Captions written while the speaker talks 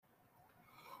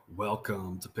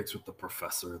Welcome to Picks with the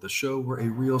Professor, the show where a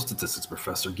real statistics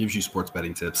professor gives you sports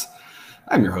betting tips.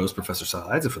 I'm your host, Professor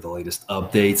Sides, and for the latest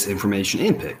updates, information,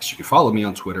 and picks, you can follow me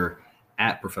on Twitter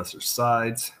at Professor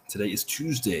Sides. Today is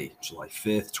Tuesday, July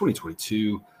 5th,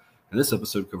 2022, and this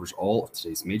episode covers all of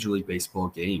today's Major League Baseball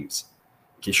games.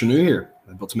 In case you're new here,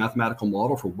 I built a mathematical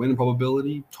model for win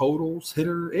probability, totals,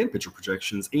 hitter, and pitcher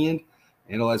projections, and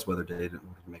analyze weather data in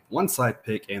order to make one side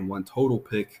pick and one total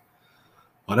pick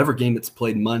on every game that's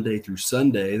played Monday through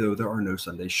Sunday, though there are no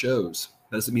Sunday shows.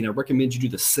 That doesn't mean I recommend you do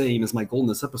the same, as my goal in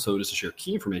this episode is to share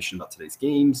key information about today's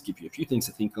games, give you a few things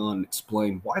to think on, and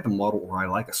explain why the model or I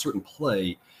like a certain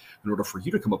play in order for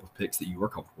you to come up with picks that you are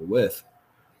comfortable with.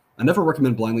 I never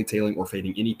recommend blindly tailing or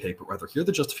fading any pick, but rather hear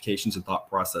the justifications and thought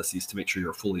processes to make sure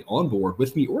you're fully on board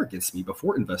with me or against me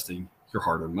before investing your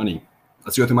hard-earned money.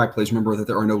 Let's go through my plays. Remember that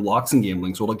there are no locks in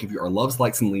gambling, so I'll give you our loves,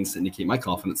 likes, and leans to indicate my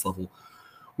confidence level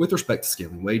with respect to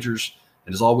scaling wagers.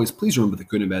 And as always, please remember that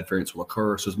good and bad variance will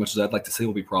occur. So as much as I'd like to say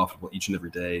we'll be profitable each and every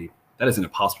day, that is an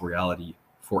impossible reality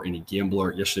for any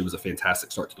gambler. Yesterday was a fantastic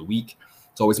start to the week.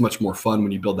 It's always much more fun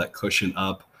when you build that cushion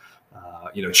up.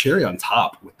 Cherry on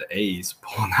top with the A's,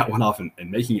 pulling that one off and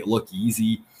making it look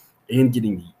easy and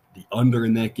getting the under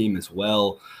in that game as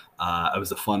well. It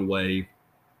was a fun way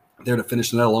there to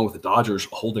finish that, along with the Dodgers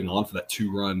holding on for that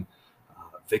 2-run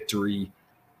victory.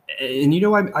 And,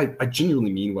 I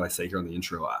genuinely mean what I say here on the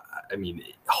intro. I mean,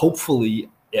 hopefully,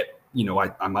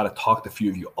 I might have talked a few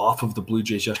of you off of the Blue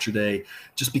Jays yesterday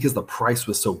just because the price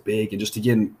was so big. And just,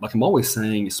 again, like I'm always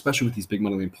saying, especially with these big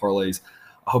money line parlays,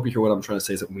 I hope you hear what I'm trying to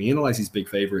say is that when we analyze these big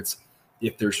favorites,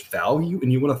 if there's value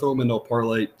and you want to throw them into a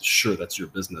parlay, sure, that's your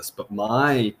business. But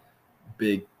my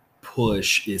big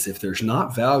push is if there's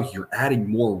not value, you're adding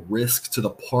more risk to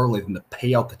the parlay than the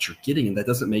payout that you're getting, and that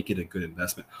doesn't make it a good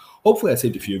investment. Hopefully I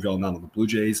saved a few of y'all not on the Blue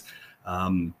Jays.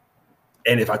 And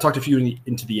if I talked a few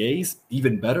into the A's,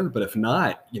 even better. But if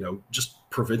not, just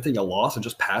preventing a loss and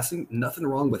just passing, nothing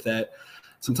wrong with that.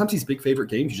 Sometimes these big favorite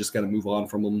games, you just got to move on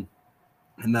from them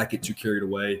and not get too carried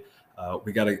away.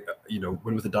 We got to,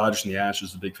 win with the Dodgers and the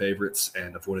Astros, the big favorites,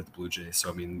 and avoided the Blue Jays. So,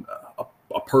 I mean,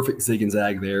 a perfect zig and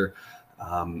zag there.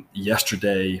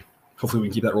 Yesterday, hopefully we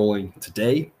can keep that rolling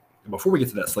today. And before we get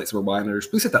to that slate, some reminders,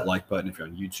 please hit that like button if you're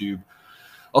on YouTube.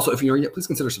 Also, if you aren't yet, please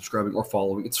consider subscribing or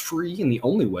following. It's free, and the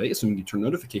only way, assuming you turn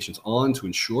notifications on to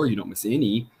ensure you don't miss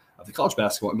any of the college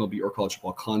basketball, MLB, or college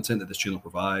football content that this channel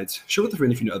provides. Share with a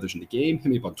friend if you know others in the game. Hit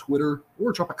me up on Twitter,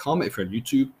 or drop a comment if you're on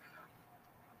YouTube.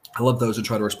 I love those and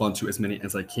try to respond to as many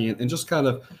as I can. And just kind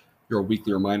of your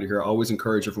weekly reminder here, I always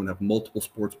encourage everyone to have multiple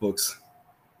sports books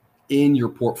in your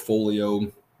portfolio.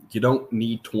 You don't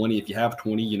need 20. If you have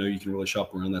 20, you can really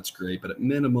shop around. That's great. But at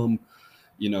minimum,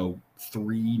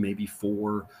 3, maybe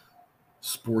 4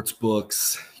 sports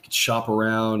books. You can shop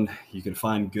around. You can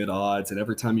find good odds. And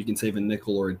every time you can save a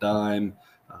nickel or a dime,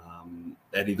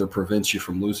 that either prevents you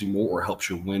from losing more or helps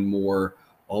you win more.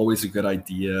 Always a good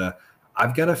idea.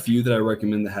 I've got a few that I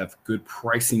recommend that have good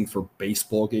pricing for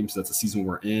baseball games. That's the season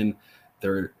we're in.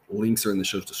 Their links are in the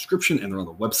show's description, and they're on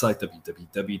the website,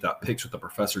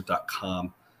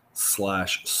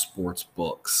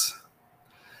 www.pickswiththeprofessor.com/sportsbooks.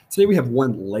 Today we have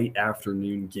one late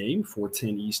afternoon game,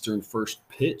 4:10 Eastern, first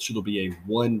pitch. It'll be a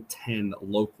 1:10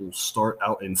 local start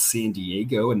out in San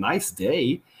Diego. A nice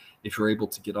day if you're able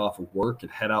to get off of work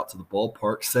and head out to the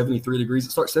ballpark. 73 degrees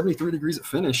at start, 73 degrees at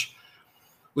finish,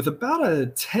 with about a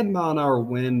 10-mile-an-hour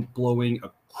wind blowing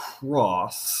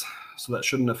across. So that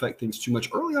shouldn't affect things too much.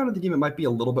 Early on in the game, it might be a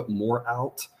little bit more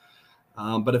out.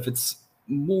 But if it's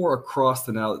more across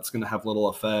than out, it's going to have little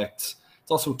effect.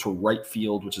 It's also to right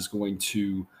field, which is going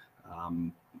to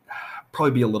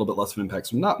probably be a little bit less of an impact.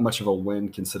 So not much of a win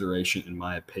consideration, in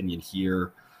my opinion,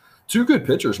 here. Two good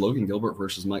pitchers, Logan Gilbert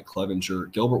versus Mike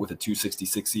Clevinger. Gilbert with a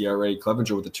 2.66 ERA,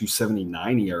 Clevinger with a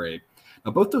 2.79 ERA.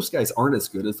 Now, both those guys aren't as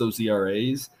good as those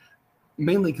ERAs,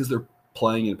 mainly because they're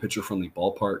playing in pitcher-friendly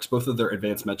ballparks. Both of their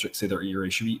advanced metrics say their ERA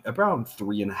should be around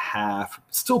 3.5.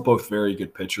 Still both very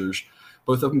good pitchers.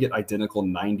 Both of them get identical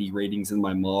 90 ratings in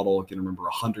my model. Again, remember,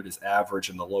 100 is average,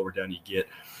 and the lower down you get,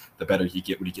 the better you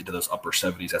get when you get to those upper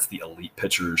 70s. That's the elite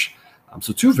pitchers.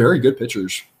 So two very good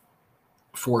pitchers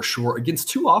for sure against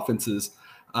two offenses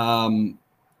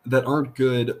that aren't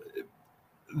good.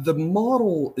 The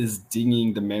model is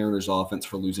dinging the Mariners offense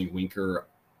for losing Winker.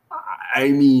 I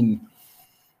mean,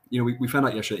 we found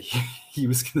out yesterday he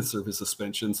was going to serve his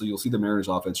suspension, so you'll see the Mariners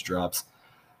offense drops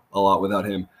a lot without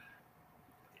him.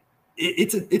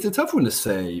 It's a tough one to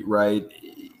say, right?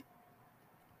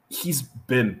 He's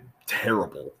been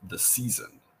terrible this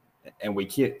season, and we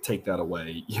can't take that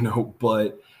away,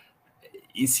 but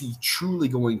is he truly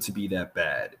going to be that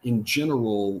bad? In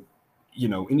general,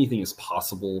 anything is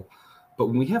possible. But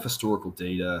when we have historical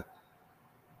data,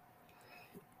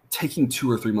 taking 2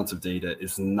 or 3 months of data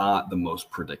is not the most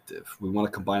predictive. We want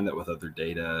to combine that with other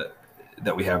data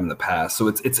that we have in the past. So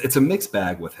it's a mixed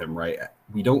bag with him, right?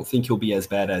 We don't think he'll be as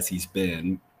bad as he's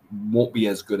been, won't be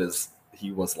as good as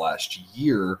he was last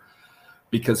year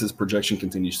because his projection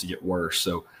continues to get worse.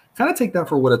 So kind of take that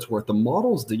for what it's worth. The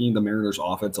model's dinging the Mariners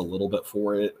offense a little bit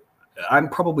for it. I'm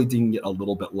probably dinging it a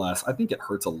little bit less. I think it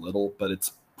hurts a little, but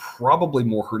it's probably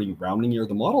more hurting rounding error.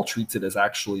 The model treats it as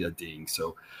actually a ding.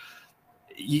 So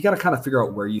you got to kind of figure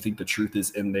out where you think the truth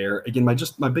is in there. Again,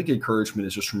 my big encouragement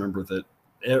is just remember that,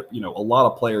 a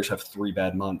lot of players have 3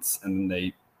 bad months and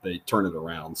then they turn it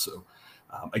around. So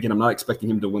again, I'm not expecting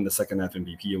him to win the second half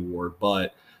MVP award,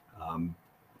 but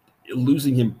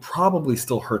losing him probably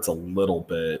still hurts a little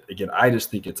bit. Again, I just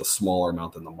think it's a smaller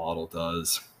amount than the model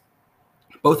does.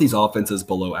 Both these offenses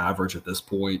below average at this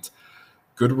point.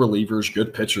 Good relievers,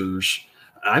 good pitchers.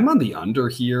 I'm on the under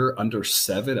here, under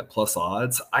 7 at plus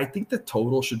odds. I think the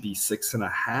total should be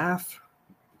 6.5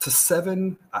 to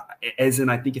 7. As in,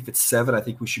 I think if it's 7, I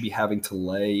think we should be having to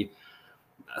lay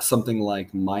something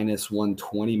like minus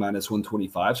 120, minus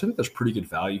 125. So I think there's pretty good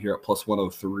value here at plus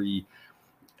 103.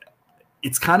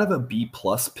 It's kind of a B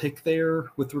plus pick there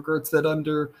with regards to that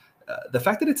under. The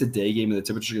fact that it's a day game and the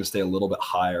temperature is going to stay a little bit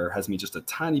higher has me just a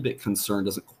tiny bit concerned.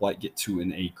 Doesn't quite get to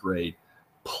an A grade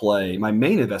play. My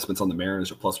main investments on the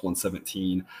Mariners are plus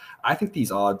 117. I think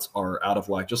these odds are out of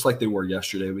whack, just like they were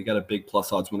yesterday. We got a big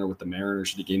plus odds winner with the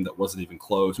Mariners in a game that wasn't even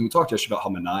close. And we talked yesterday about how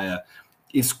Manaea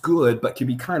is good, but can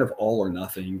be kind of all or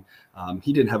nothing.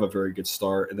 He didn't have a very good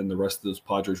start, and then the rest of those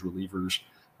Padres relievers,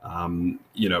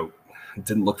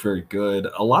 didn't look very good.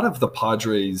 A lot of the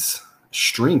Padres'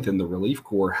 strength in the relief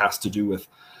corps has to do with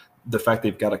the fact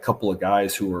they've got a couple of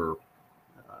guys who are,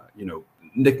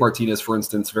 Nick Martinez, for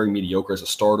instance, very mediocre as a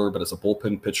starter, but as a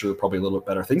bullpen pitcher, probably a little bit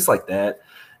better, things like that.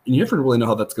 And you never really know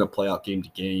how that's going to play out game to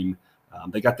game.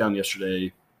 They got down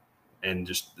yesterday, and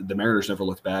just the Mariners never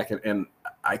looked back. And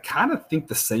I kind of think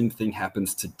the same thing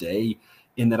happens today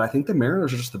in that I think the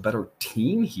Mariners are just the better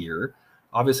team here.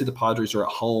 Obviously, the Padres are at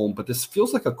home, but this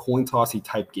feels like a coin tossy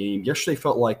type game. Yesterday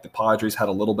felt like the Padres had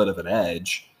a little bit of an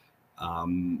edge,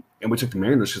 and we took the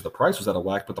Mariners because the price was out of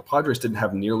whack, but the Padres didn't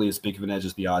have nearly as big of an edge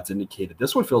as the odds indicated.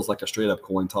 This one feels like a straight-up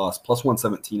coin toss. Plus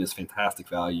 117 is fantastic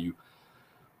value.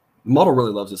 The model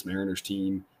really loves this Mariners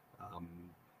team,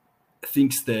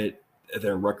 thinks that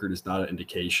their record is not an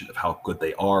indication of how good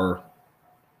they are.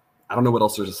 I don't know what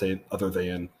else there's to say other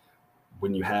than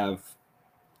when you have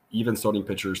even starting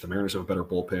pitchers, the Mariners have a better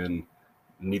bullpen.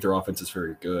 Neither offense is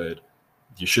very good.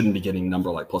 You shouldn't be getting a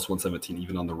number like plus 117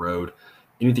 even on the road.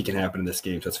 Anything can happen in this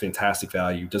game, so that's fantastic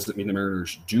value. Doesn't mean the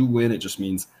Mariners do win. It just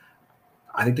means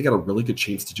I think they got a really good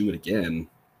chance to do it again.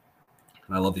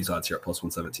 And I love these odds here at plus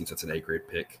 117, so it's an A-grade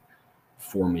pick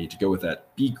for me to go with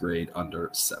that B grade under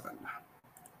 7.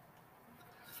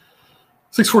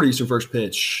 6:40 Eastern first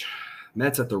pitch.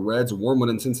 Mets at the Reds. Warm one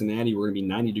in Cincinnati. We're going to be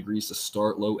 90 degrees to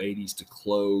start, low 80s to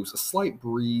close. A slight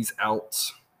breeze out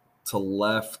to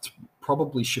left,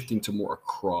 probably shifting to more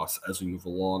across as we move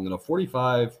along. And a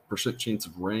 45% chance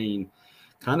of rain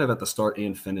kind of at the start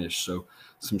and finish. So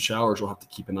some showers we'll have to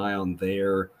keep an eye on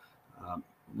there.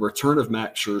 Return of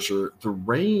Max Scherzer. The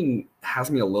rain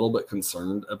has me a little bit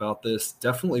concerned about this.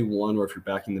 Definitely one where if you're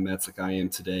backing the Mets like I am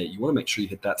today, you want to make sure you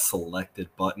hit that selected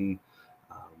button.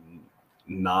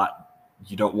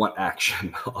 You don't want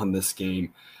action on this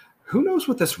game. Who knows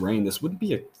with this rain? It wouldn't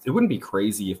be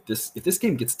crazy if this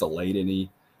game gets delayed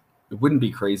any. It wouldn't be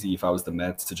crazy if I was the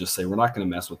Mets to just say we're not going to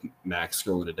mess with Max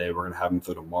early today. We're going to have him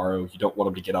through tomorrow. You don't want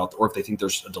him to get out, or if they think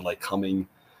there's a delay coming.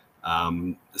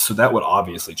 So that would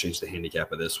obviously change the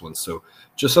handicap of this one. So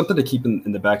just something to keep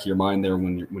in the back of your mind there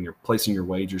when you're placing your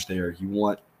wagers there. You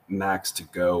want Max to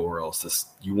go, or else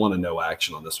you want to know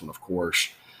action on this one, of course.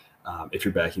 If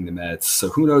you're backing the Mets. So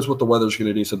who knows what the weather's going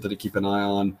to do, something to keep an eye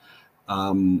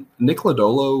on. Nick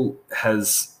Lodolo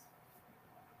has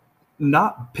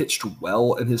not pitched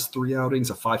well in his 3 outings,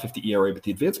 a 5.50 ERA, but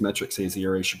the advanced metrics say his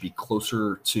ERA should be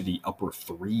closer to the upper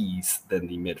 3s than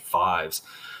the mid 5s.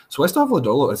 So I still have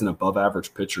Lodolo as an above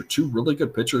average pitcher. 2 really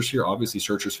good pitchers here. Obviously,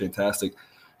 Scherzer's fantastic.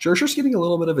 Scherzer's getting a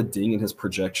little bit of a ding in his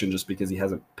projection just because he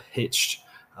hasn't pitched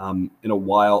in a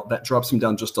while. That drops him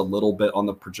down just a little bit on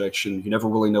the projection. You never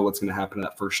really know what's going to happen in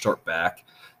that first start back.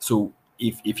 So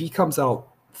if he comes out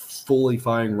fully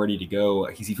firing, ready to go,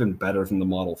 he's even better than the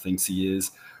model thinks he is,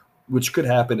 which could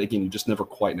happen. Again, you just never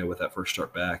quite know with that first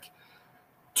start back.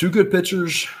 2 good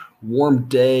pitchers, warm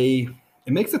day.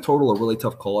 It makes the total a really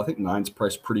tough call. I think 9's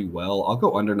priced pretty well. I'll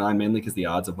go under 9 mainly because the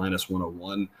odds of minus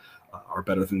 101 are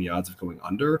better than the odds of going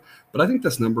under. But I think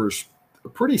this number's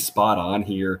pretty spot on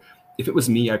here. If it was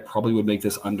me, I probably would make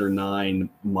this under 9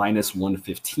 minus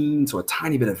 115, so a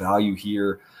tiny bit of value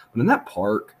here. But in that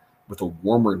park with a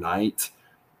warmer night,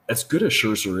 as good as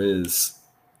Scherzer is,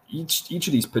 each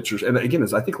of these pitchers, and again,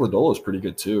 I think Lodolo is pretty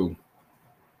good too.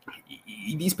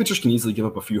 These pitchers can easily give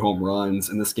up a few home runs,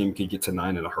 and this game could get to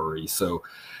 9 in a hurry. So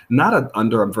not an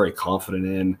under I'm very confident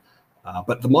in,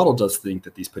 but the model does think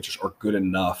that these pitchers are good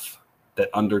enough that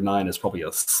under 9 is probably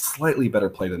a slightly better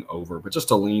play than over. But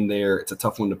just a lean there, it's a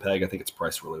tough one to peg. I think it's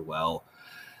priced really well.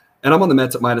 And I'm on the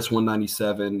Mets at minus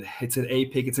 197. It's an A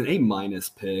pick. It's an A minus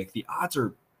pick. The odds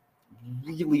are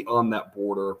really on that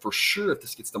border. For sure, if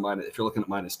this gets to minus, if you're looking at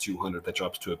minus 200, that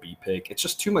drops to a B pick. It's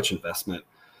just too much investment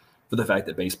for the fact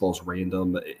that baseball is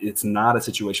random. It's not a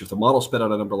situation. If the model spit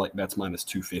out a number like Mets minus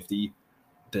 250,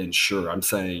 then sure, I'm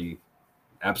saying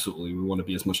absolutely we want to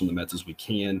be as much on the Mets as we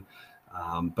can.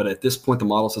 But at this point, the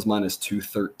model says minus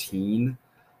 213.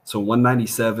 So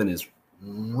 197 is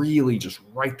really just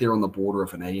right there on the border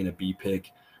of an A and a B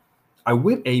pick. I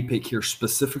went A pick here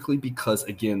specifically because,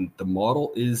 again, the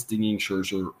model is dinging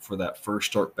Scherzer for that first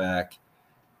start back.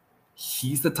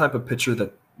 He's the type of pitcher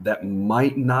that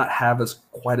might not have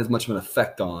quite as much of an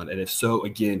effect on. And if so,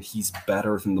 again, he's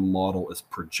better than the model is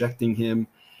projecting him.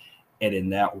 And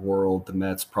in that world, the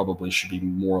Mets probably should be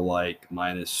more like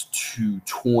minus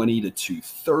 220 to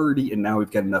 230. And now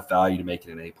we've got enough value to make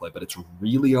it an A play. But it's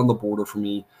really on the border for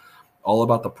me, all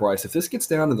about the price. If this gets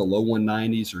down to the low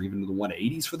 190s or even to the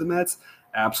 180s for the Mets,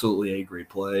 absolutely A grade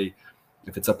play.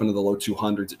 If it's up into the low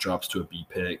 200s, it drops to a B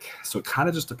pick. So it kind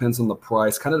of just depends on the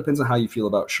price. Kind of depends on how you feel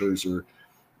about Scherzer.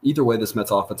 Either way, this Mets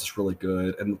offense is really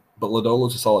good. But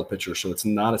Lodolo's a solid pitcher, so it's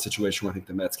not a situation where I think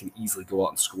the Mets can easily go out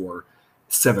and score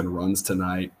 7 runs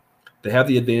tonight. They have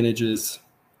the advantages.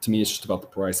 To me, it's just about the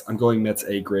price. I'm going Mets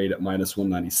A grade at minus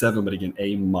 197, but again,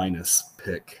 A minus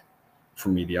pick for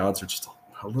me. The odds are just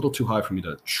a little too high for me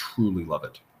to truly love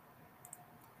it.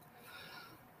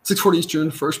 6:40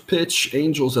 Eastern, first pitch,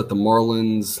 Angels at the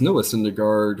Marlins. Noah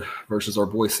Syndergaard versus our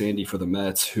boy Sandy for the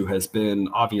Mets, who has been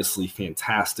obviously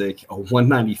fantastic. A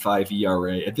 195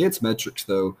 ERA. Advanced metrics,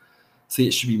 though, say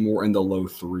it should be more in the low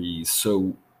 3s.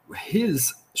 So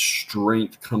his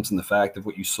strength comes in the fact of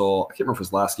what you saw. I can't remember if it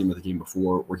was last game or the game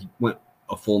before, where he went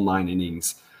a full 9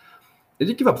 innings. They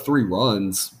did give up 3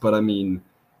 runs, but I mean,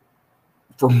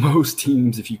 for most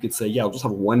teams, if you could say, yeah, I'll just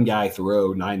have one guy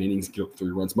throw 9 innings and give up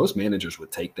 3 runs, most managers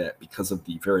would take that because of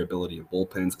the variability of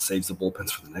bullpens. It saves the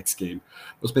bullpens for the next game.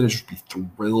 Most managers would be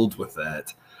thrilled with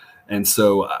that. And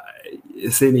so,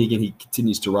 Sandy, again, he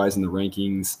continues to rise in the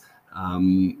rankings.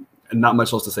 And not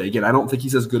much else to say. Again, I don't think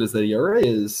he's as good as the ERA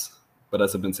is, but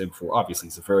as I've been saying before, obviously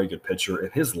he's a very good pitcher,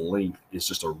 and his length is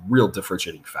just a real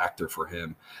differentiating factor for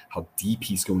him, how deep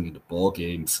he's going into ball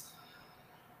games.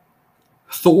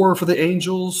 Thor for the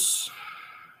Angels,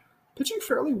 pitching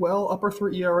fairly well, upper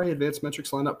 3 ERA, advanced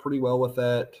metrics line up pretty well with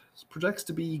that. Projects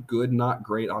to be good, not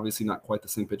great, obviously not quite the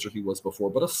same pitcher he was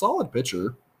before, but a solid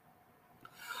pitcher.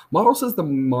 Model says the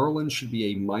Marlins should be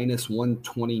a minus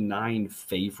 129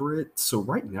 favorite. So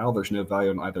right now there's no value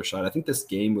on either side. I think this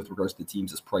game with regards to the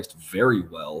teams is priced very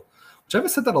well, which I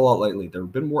haven't said that a lot lately. There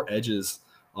have been more edges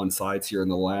on sides here in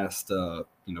the last 3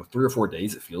 or 4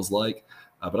 days, it feels like.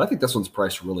 But I think this one's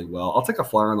priced really well. I'll take a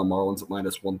flyer on the Marlins at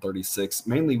minus 136.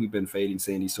 Mainly we've been fading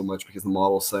Sandy so much because the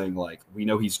model's saying, like, we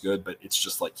know he's good, but it's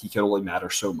just like he can only matter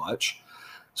so much.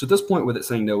 So at this point, with it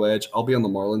saying no edge, I'll be on the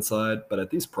Marlins side. But at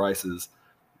these prices,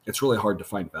 it's really hard to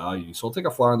find value. So I'll take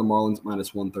a flyer on the Marlins at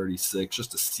minus 136,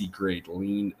 just a C-grade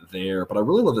lean there. But I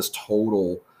really love this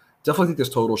total. Definitely think this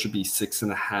total should be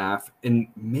 6.5 and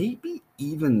maybe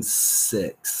even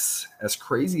 6. As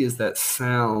crazy as that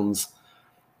sounds,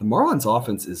 the Marlins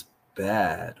offense is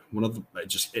bad.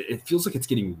 It feels like it's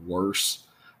getting worse.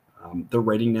 Their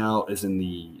rating now is in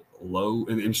the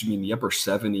in the upper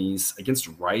 70s.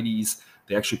 Against righties,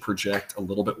 they actually project a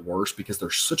little bit worse because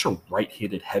they're such a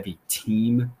right-handed heavy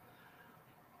team.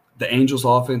 The Angels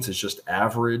offense is just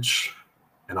average,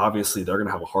 and obviously they're going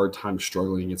to have a hard time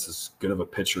struggling against as good of a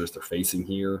pitcher as they're facing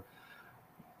here.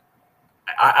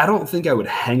 I don't think I would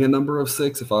hang a number of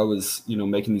 6 if I was,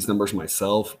 making these numbers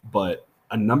myself, but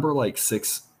a number like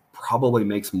 6 probably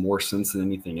makes more sense than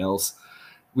anything else.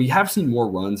 We have seen more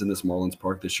runs in this Marlins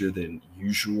park this year than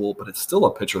usual, but it's still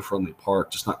a pitcher-friendly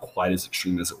park, just not quite as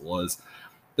extreme as it was.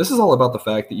 This is all about the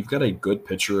fact that you've got a good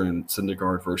pitcher in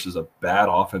Syndergaard versus a bad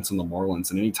offense in the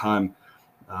Marlins. And anytime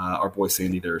our boy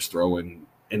Sandy there is throwing,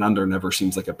 an under never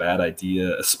seems like a bad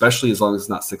idea, especially as long as it's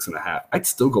not 6.5. I'd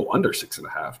still go under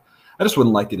 6.5. I just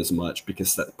wouldn't like it as much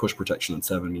because that push protection on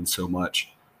 7 means so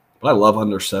much. But I love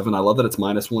under 7. I love that it's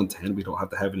minus 110. We don't have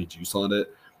to have any juice on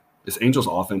it. This Angels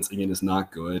offense, again, is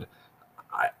not good.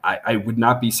 I would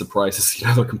not be surprised to see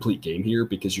another complete game here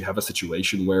because you have a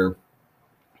situation where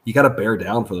you got to bear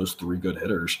down for those 3 good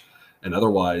hitters. And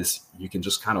otherwise, you can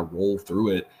just kind of roll through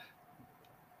it.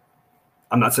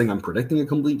 I'm not saying I'm predicting a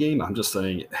complete game. I'm just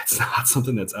saying it's not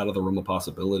something that's out of the realm of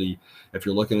possibility. If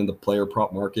you're looking in the player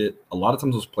prop market, a lot of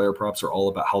times those player props are all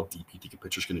about how deep you think a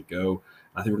pitcher's going to go.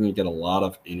 I think we're going to get a lot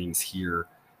of innings here,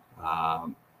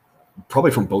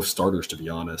 probably from both starters, to be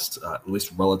honest, at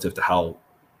least relative to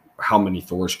how many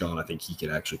Thor's gone. I think he can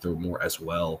actually throw more as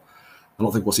well. I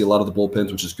don't think we'll see a lot of the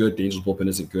bullpens, which is good. Danger's bullpen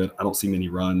isn't good. I don't see many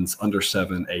runs. Under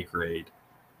 7, A grade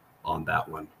on that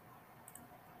one.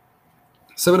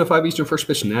 7:05 Eastern, first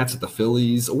pitch, Nats at the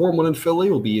Phillies. A warm one in Philly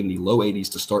will be in the low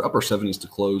 80s to start, upper 70s to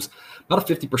close. About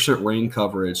a 50% rain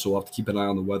coverage, so we'll have to keep an eye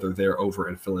on the weather there over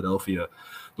in Philadelphia.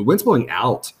 The wind's blowing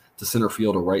out to center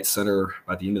field or right center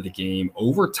by the end of the game,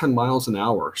 over 10 miles an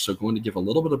hour. So going to give a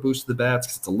little bit of boost to the bats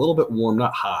because it's a little bit warm,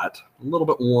 not hot, a little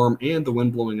bit warm, and the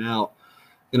wind blowing out.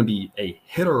 Going to be a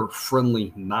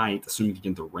hitter-friendly night, assuming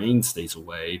again the rain stays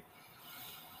away.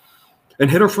 And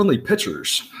hitter-friendly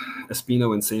pitchers,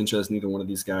 Espino and Sanchez, neither one of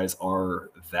these guys are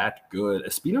that good.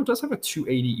 Espino does have a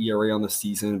 2.80 ERA on the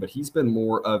season, but he's been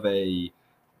more of a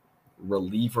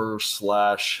reliever /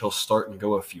 he'll start and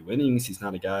go a few innings. He's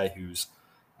not a guy who's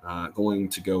going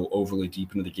to go overly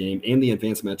deep into the game. And the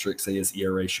advanced metrics say his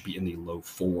ERA should be in the low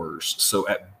 4s. So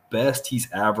at best,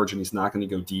 he's average, and he's not going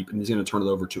to go deep, and he's going to turn it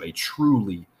over to a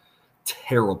truly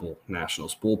terrible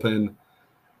Nationals bullpen.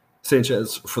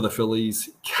 Sanchez for the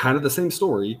Phillies, kind of the same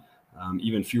story,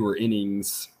 even fewer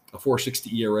innings, a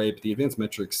 4.60 ERA, but the advanced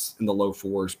metrics in the low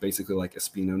 4s, basically like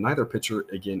Espino. Neither pitcher,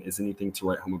 again, is anything to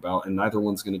write home about, and neither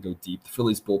one's going to go deep. The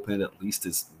Phillies bullpen at least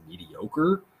is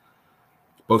mediocre.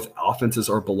 Both offenses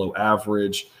are below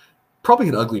average. Probably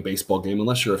an ugly baseball game,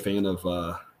 unless you're a fan of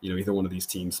either one of these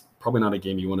teams. Probably not a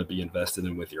game you want to be invested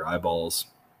in with your eyeballs.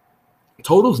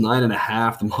 Total's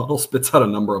 9.5. The model spits out a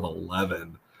number of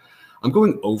 11. I'm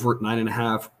going over at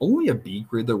 9.5, only a B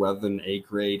grade though rather than an A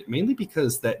grade, mainly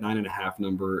because that 9.5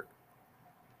 number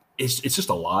it's just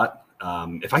a lot.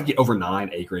 If I get over 9,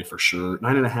 A grade for sure.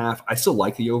 9.5, I still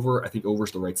like the over. I think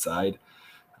over's the right side.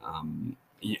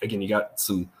 Again, you got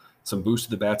some boost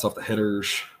to the bats off the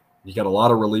hitters. You got a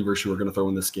lot of relievers who are going to throw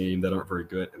in this game that aren't very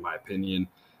good, in my opinion.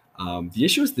 The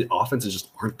issue is the offenses just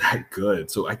aren't that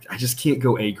good. So I just can't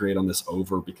go A grade on this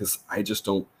over because I just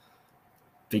don't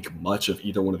think much of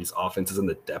either one of these offenses and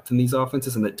the depth in these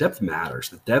offenses, and the depth matters.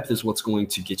 The depth is what's going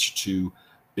to get you to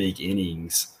big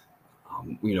innings.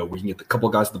 We can get the couple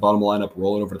of guys at the bottom of the lineup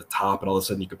rolling over to the top, and all of a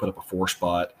sudden you could put up a 4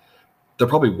 spot. There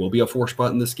probably will be a 4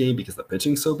 spot in this game because the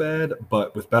pitching's so bad,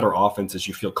 but with better offenses,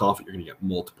 you feel confident you're going to get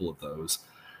multiple of those.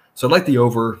 So I'd like the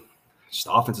over. Just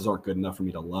the offenses aren't good enough for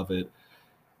me to love it.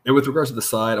 And with regards to the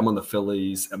side, I'm on the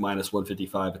Phillies at minus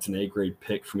 155. It's an A-grade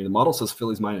pick for me. The model says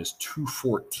Phillies minus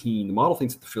 214. The model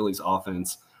thinks that the Phillies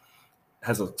offense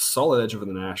has a solid edge over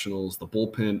the Nationals. The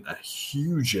bullpen, a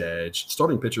huge edge.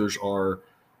 Starting pitchers are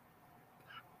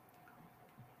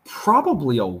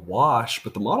probably a wash,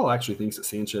 but the model actually thinks that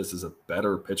Sanchez is a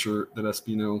better pitcher than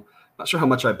Espino. Not sure how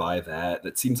much I buy that.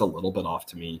 That seems a little bit off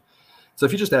to me. So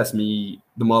if you just ask me,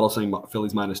 the model saying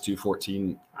Phillies minus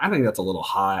 214, I think that's a little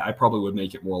high. I probably would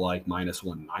make it more like minus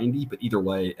 190, but either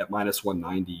way, at minus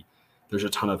 190, there's a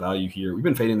ton of value here. We've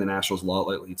been fading the Nationals a lot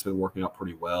lately. It's been working out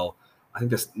pretty well. I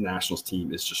think this Nationals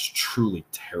team is just truly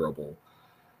terrible.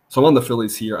 So I'm on the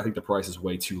Phillies here. I think the price is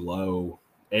way too low.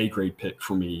 A-grade pick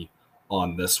for me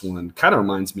on this one. Kind of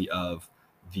reminds me of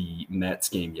the Mets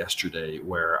game yesterday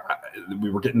where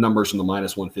we were getting numbers in the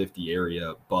minus 150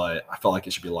 area, but I felt like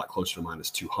it should be a lot closer to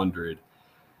minus 200. I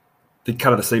think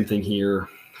kind of the same thing here.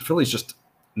 Philly's just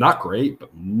not great,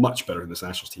 but much better than this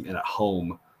Nationals team. And at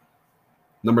home,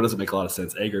 number doesn't make a lot of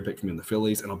sense. A-grade pick for me in the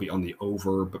Phillies, and I'll be on the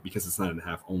over, but because it's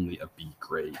 9.5, only a B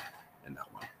grade in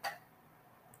that one.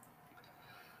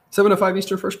 7:05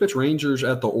 Eastern, first pitch, Rangers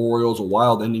at the Orioles. A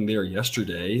wild ending there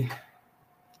yesterday.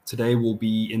 Today will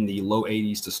be in the low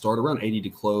 80s to start, around 80 to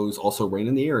close. Also rain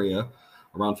in the area,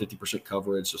 around 50%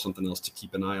 coverage, so something else to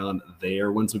keep an eye on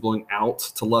there. Winds are blowing out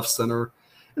to left center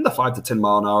in the 5 to 10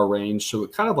 mile an hour range. So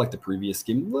it kind of like the previous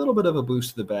game, a little bit of a boost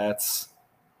to the bats.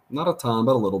 Not a ton,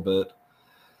 but a little bit.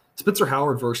 Spencer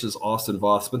Howard versus Austin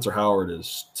Voth. Spencer Howard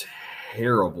is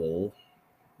terrible.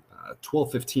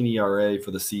 12.15 ERA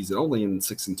for the season, only in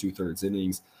 6 2/3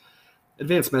 innings.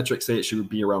 Advanced metrics say it should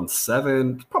be around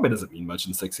 7. Probably doesn't mean much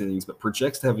in 6 innings, but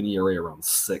projects to have an ERA around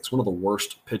 6. One of the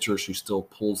worst pitchers who still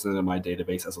pulls into my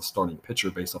database as a starting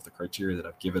pitcher based off the criteria that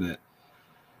I've given it.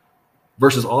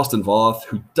 Versus Austin Voth,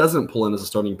 who doesn't pull in as a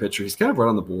starting pitcher. He's kind of right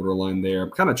on the borderline there. I'm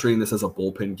kind of treating this as a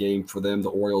bullpen game for them. The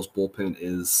Orioles bullpen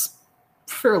is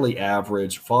fairly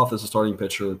average. Foth is a starting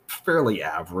pitcher, fairly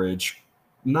average,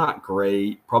 not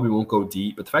great. Probably won't go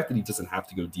deep, but the fact that he doesn't have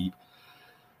to go deep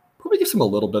probably gives him a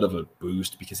little bit of a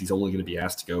boost because he's only going to be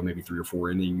asked to go maybe 3 or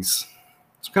 4 innings.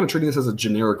 So I'm kind of treating this as a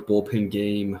generic bullpen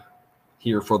game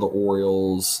here for the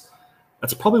Orioles.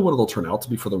 That's probably what it'll turn out to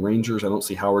be for the Rangers. I don't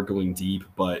see Howard going deep,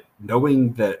 but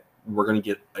knowing that we're going to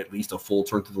get at least a full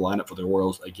turn through the lineup for the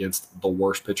Orioles against the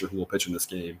worst pitcher who will pitch in this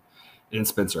game, in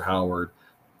Spencer Howard,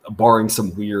 barring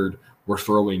some weird, we're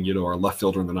throwing, our left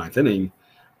fielder in the 9th inning,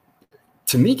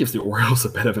 to me gives the Orioles a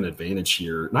bit of an advantage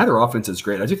here. Neither offense is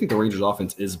great. I do think the Rangers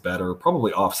offense is better,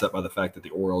 probably offset by the fact that the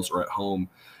Orioles are at home.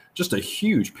 Just a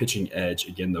huge pitching edge,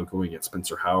 again, though, going at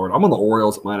Spencer Howard. I'm on the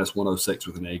Orioles at minus 106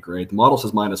 with an A grade. The model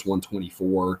says minus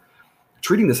 124.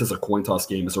 Treating this as a coin toss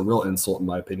game is a real insult, in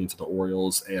my opinion, to the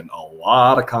Orioles, and a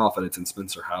lot of confidence in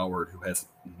Spencer Howard, who has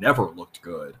never looked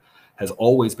good, has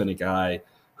always been a guy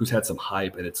who's had some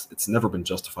hype, and it's never been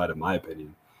justified, in my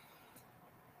opinion.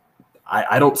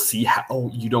 I don't see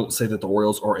how you don't say that the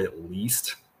Orioles are at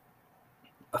least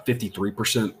a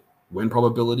 53% win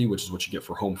probability, which is what you get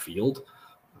for home field.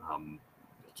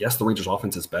 Yes, the Rangers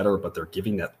offense is better, but they're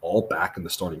giving that all back in the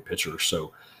starting pitcher.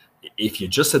 So if you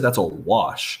just said that's a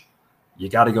wash, you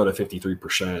got to go to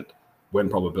 53% win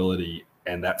probability,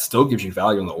 and that still gives you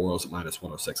value on the Orioles at minus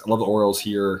 106. I love the Orioles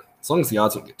here, as long as the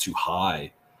odds don't get too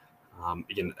high.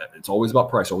 Again, it's always about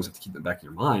price. You always have to keep it back in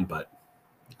your mind, but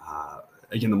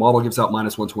again, the model gives out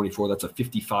minus 124. That's a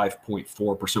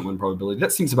 55.4% win probability.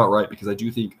 That seems about right because I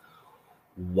do think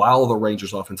while the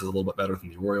Rangers offense is a little bit better than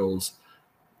the Orioles,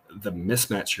 the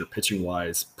mismatch here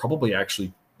pitching-wise probably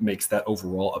actually makes that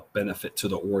overall a benefit to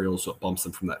the Orioles, so it bumps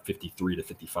them from that 53 to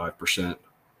 55%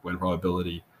 win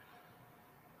probability.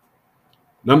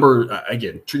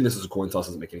 Again, treating this as a coin toss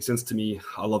doesn't make any sense to me.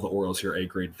 I love the Orioles here, A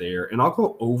grade there. And I'll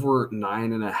go over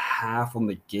 9.5 on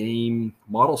the game.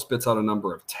 Model spits out a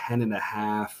number of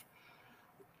 10.5.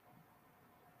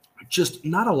 Just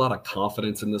not a lot of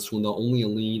confidence in this one, though. Only a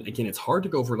lean. Again, it's hard to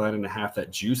go over 9.5.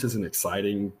 That juice isn't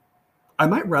exciting. I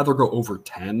might rather go over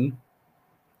 10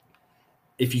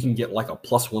 if you can get like a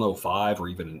plus 105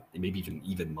 or maybe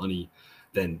even money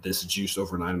than this juice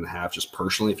over 9.5. Just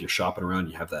personally, if you're shopping around,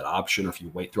 you have that option, or if you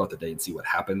wait throughout the day and see what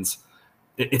happens.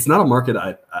 It's not a market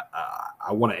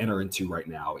I want to enter into right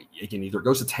now. Again, either it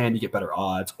goes to 10, you get better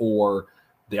odds, or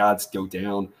the odds go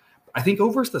down. I think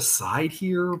over is the side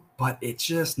here, but it's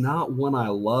just not one I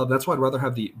love. That's why I'd rather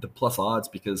have the plus odds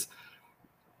because,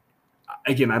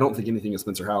 again, I don't think anything of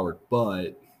Spencer Howard,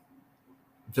 but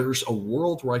there's a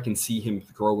world where I can see him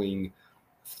throwing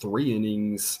 3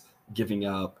 innings, giving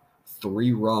up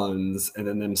 3 runs, and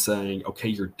then them saying, okay,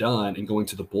 you're done, and going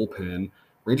to the bullpen.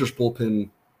 Rangers bullpen,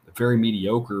 very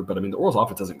mediocre, but I mean, the Orioles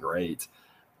offense isn't great.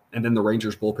 And then the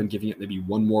Rangers bullpen giving it maybe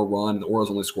 1 more run, and the Orioles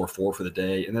only score 4 for the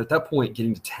day. And at that point,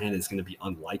 getting to 10 is going to be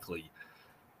unlikely.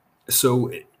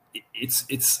 So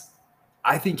it's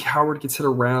I think Howard gets hit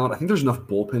around. I think there's enough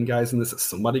bullpen guys in this that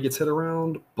somebody gets hit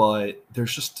around, but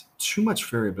there's just too much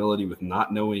variability with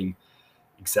not knowing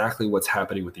exactly what's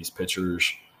happening with these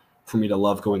pitchers for me to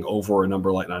love going over a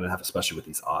number like 9.5, especially with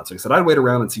these odds. Like I said, I'd wait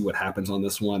around and see what happens on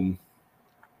this one.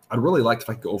 I'd really like if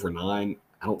I could go over 9.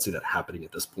 I don't see that happening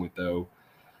at this point, though.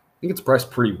 I think it's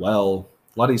priced pretty well.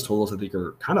 A lot of these totals, I think,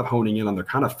 are kind of honing in on. They're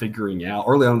kind of figuring out.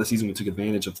 Early on in the season, we took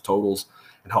advantage of the totals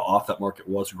and how off that market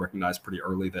was. We recognized pretty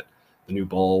early that the new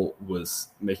ball was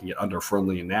making it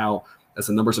under-friendly. And now, as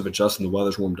the numbers have adjusted and the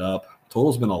weather's warmed up,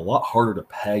 totals been a lot harder to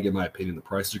peg, in my opinion. The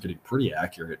prices are getting pretty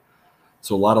accurate.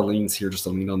 So a lot of leans here, just a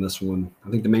lean on this one. I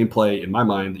think the main play in my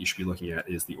mind that you should be looking at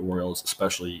is the Orioles,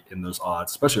 especially in those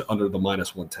odds, especially under the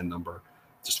minus 110 number.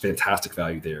 Just fantastic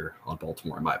value there on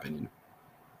Baltimore, in my opinion.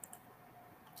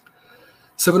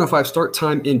 7:05 start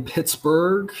time in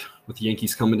Pittsburgh with the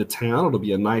Yankees coming to town. It'll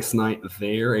be a nice night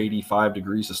there. 85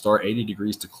 degrees to start, 80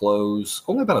 degrees to close.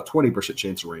 Only about a 20%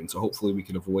 chance of rain, so hopefully we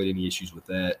can avoid any issues with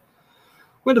that.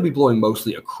 Wind will be blowing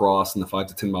mostly across in the 5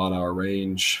 to 10 mile an hour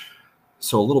range.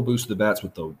 So a little boost to the bats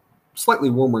with the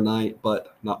slightly warmer night,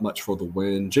 but not much for the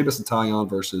win. Jameson Taillon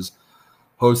versus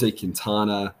Jose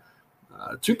Quintana.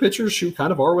 2 pitchers who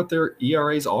kind of are what their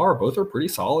ERAs are. Both are pretty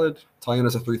solid. Taillon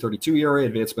has a 3.32 ERA.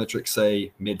 Advanced metrics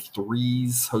say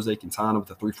mid-3s. Jose Quintana with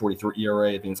a 3.43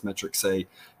 ERA. Advanced metrics say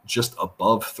just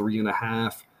above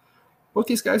 3.5. Both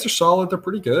these guys are solid. They're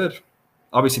pretty good.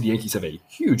 Obviously, the Yankees have a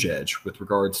huge edge with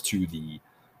regards to the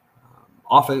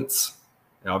offense.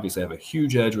 They obviously have a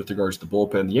huge edge with regards to the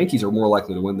bullpen. The Yankees are more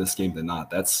likely to win this game than not.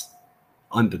 That's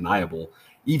undeniable,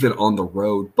 even on the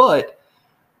road. But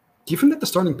given that the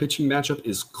starting pitching matchup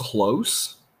is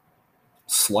close,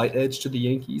 slight edge to the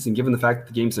Yankees. And given the fact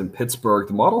that the game's in Pittsburgh,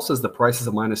 the model says the prices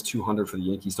of minus 200 for the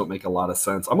Yankees don't make a lot of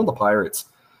sense. I'm on the Pirates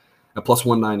at plus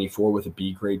 194 with a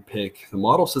B grade pick. The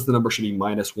model says the number should be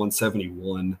minus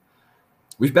 171.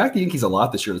 We've backed the Yankees a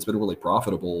lot this year. It's been really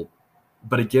profitable.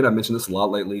 But again, I mentioned this a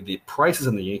lot lately. The prices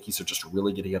in the Yankees are just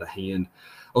really getting out of hand.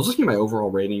 I was looking at my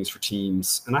overall ratings for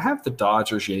teams, and I have the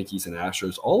Dodgers, Yankees, and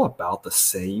Astros all about the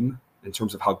same in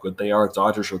terms of how good they are.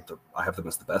 Dodgers I have them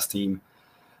as the best team,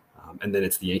 and then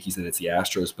it's the Yankees and it's the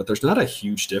Astros. But there's not a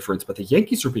huge difference. But the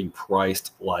Yankees are being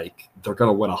priced like they're going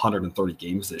to win 130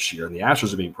 games this year, and the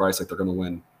Astros are being priced like they're going to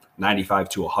win 95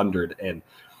 to 100. And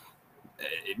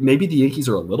maybe the Yankees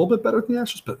are a little bit better than the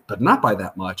Astros, but not by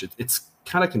that much. It's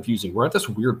kind of confusing. We're at this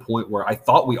weird point where I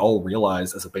thought we all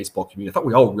realized as a baseball community, I thought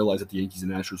we all realized that the Yankees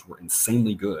and Astros were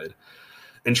insanely good.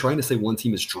 And trying to say one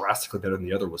team is drastically better than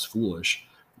the other was foolish,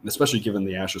 and especially given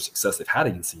the Astros' success they've had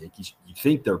against the Yankees. You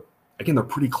think they're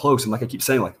pretty close. And like I keep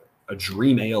saying, like a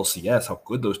dream ALCS, how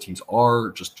good those teams are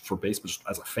just for baseball, just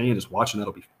as a fan, just watching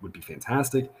that would be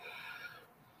fantastic.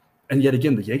 And yet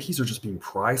again, the Yankees are just being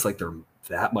priced like they're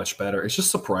that much better. It's just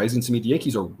surprising to me. The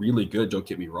Yankees are really good, don't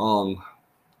get me wrong.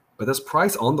 But this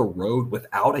price on the road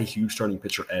without a huge starting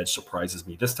pitcher edge surprises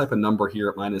me. This type of number here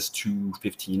at minus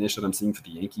 215-ish that I'm seeing for the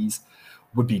Yankees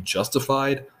would be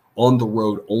justified on the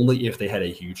road only if they had a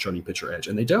huge starting pitcher edge,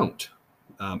 and they don't.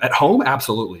 At home,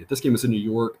 absolutely. If this game was in New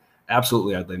York,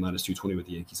 absolutely I'd lay minus 220 with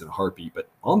the Yankees in a heartbeat. But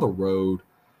on the road,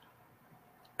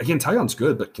 again, Taillon's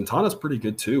good, but Quintana's pretty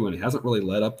good too, and he hasn't really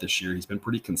let up this year. He's been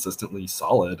pretty consistently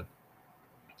solid.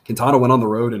 Quintana went on the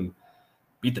road and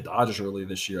beat the Dodgers early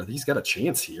this year. I think he's got a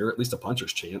chance here, at least a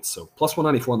puncher's chance. So plus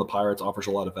 194 on the Pirates offers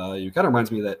a lot of value. Kind of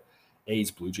reminds me of that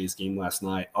A's-Blue Jays game last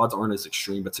night. Odds aren't as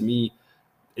extreme, but to me,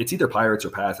 it's either Pirates or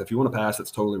pass. If you want to pass,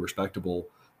 it's totally respectable.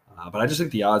 But I just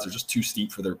think the odds are just too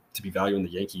steep for there to be value in the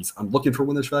Yankees. I'm looking for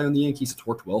when there's value in the Yankees. It's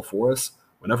worked well for us.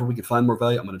 Whenever we can find more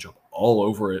value, I'm going to jump all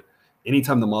over it.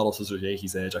 Anytime the model says there's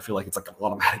Yankees edge, I feel like it's like an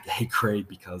automatic A grade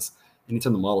because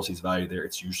anytime the model sees value there,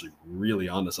 it's usually really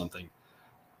onto something.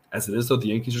 As it is, though, the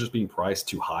Yankees are just being priced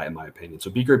too high, in my opinion. So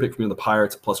B grade pick for me on the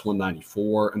Pirates at plus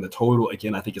 194. And the total,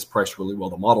 again, I think is priced really well.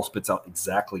 The model spits out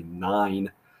exactly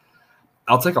 9.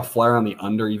 I'll take a flyer on the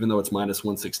under, even though it's minus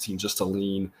 116, just to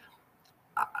lean.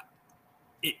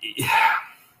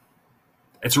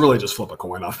 It's really just flip a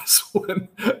coin on this one.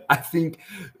 I think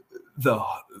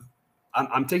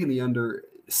I'm taking the under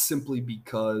simply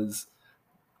because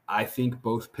I think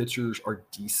both pitchers are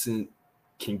decent,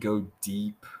 can go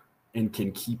deep, and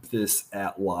can keep this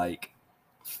at like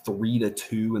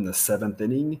 3-2 in the 7th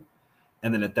inning.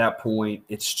 And then at that point,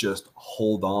 it's just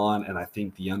hold on, and I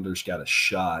think the under's got a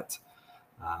shot.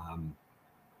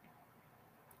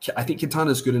 I think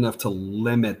Quintana is good enough to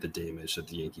limit the damage that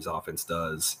the Yankees offense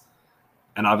does.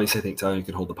 And obviously, I think Taillon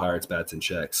can hold the Pirates' bats in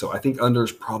check. So I think under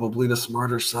is probably the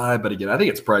smarter side. But again, I think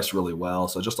it's priced really well.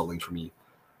 So just a link for me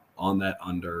on that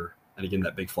under. And again,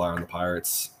 that big flyer on the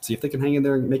Pirates. See if they can hang in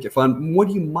there and make it fun.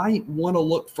 What you might want to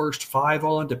look first 5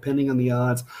 on, depending on the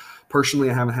odds.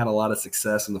 Personally, I haven't had a lot of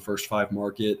success in the first 5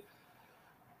 market.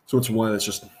 So it's one that's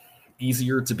just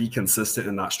easier to be consistent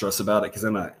and not stress about it because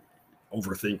then I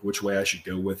overthink which way I should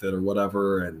go with it or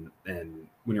whatever. And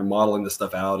when you're modeling this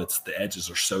stuff out, the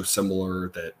edges are so similar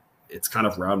that it's kind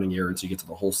of rounding error until you get to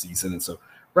the whole season. And so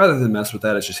rather than mess with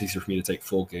that, it's just easier for me to take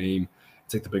full game,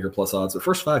 take the bigger plus odds. But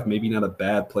first 5, maybe not a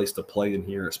bad place to play in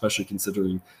here, especially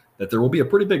considering that there will be a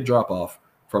pretty big drop-off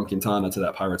from Quintana to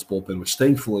that Pirates bullpen, which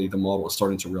thankfully the model is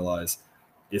starting to realize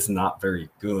is not very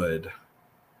good.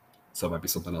 So it might be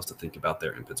something else to think about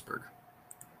there in Pittsburgh.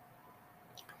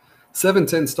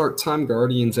 7:10 start time,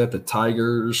 Guardians at the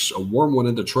Tigers. A warm one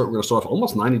in Detroit. We're going to start off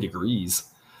almost 90 degrees.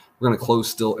 We're going to close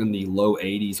still in the low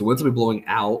 80s. The winds will be blowing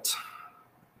out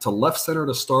to left center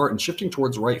to start and shifting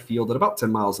towards right field at about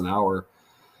 10 miles an hour.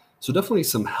 So definitely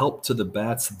some help to the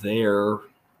bats there.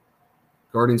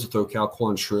 Guardians will throw Cal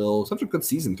Quantrill. Such a good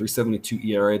season, 3.72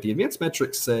 ERA. The advanced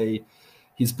metrics say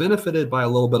he's benefited by a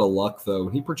little bit of luck, though.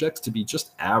 He projects to be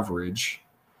just average.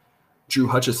 Drew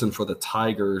Hutchison for the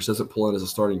Tigers doesn't pull in as a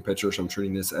starting pitcher, so I'm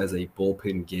treating this as a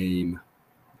bullpen game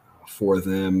for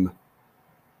them.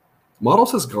 Model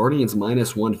says Guardians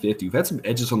minus 150. We've had some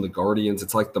edges on the Guardians.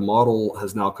 It's like the model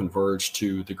has now converged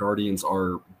to the Guardians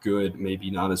are good,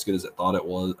 maybe not as good as it thought it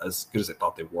was, as good as it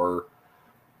thought they were.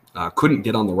 Couldn't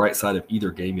get on the right side of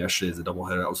either game yesterday as a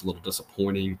doubleheader. That was a little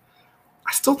disappointing.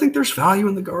 I still think there's value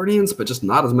in the Guardians, but just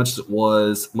not as much as it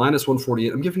was. Minus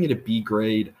 148. I'm giving it a B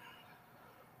grade.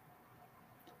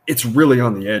 It's really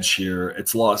on the edge here.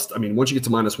 It's lost. I mean, once you get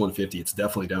to minus 150, it's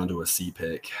definitely down to a C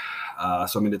pick.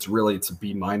 So, I mean, it's a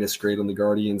B minus grade on the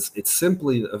Guardians. It's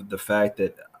simply the fact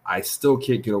that I still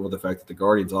can't get over the fact that the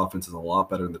Guardians' offense is a lot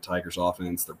better than the Tigers'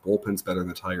 offense. Their bullpen's better than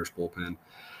the Tigers' bullpen.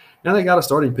 Now they got a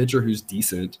starting pitcher who's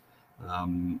decent,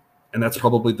 and that's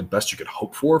probably the best you could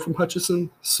hope for from Hutchison.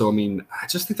 So, I mean, I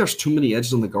just think there's too many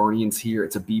edges on the Guardians here.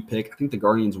 It's a B pick. I think the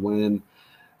Guardians win.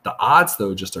 The odds,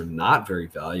 though, just are not very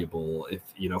valuable. If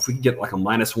we could get like a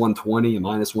minus 120, a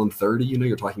minus 130,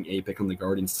 you're talking A pick on the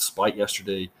Guardians despite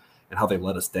yesterday and how they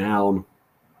let us down.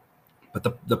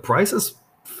 But the price is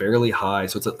fairly high.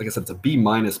 So, like I said, it's a B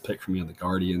minus pick for me on the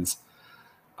Guardians.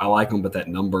 I like them, but that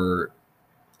number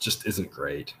just isn't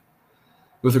great.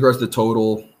 With regards to the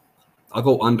total, I'll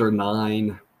go under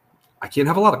 9. I can't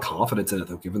have a lot of confidence in it,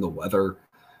 though, given the weather.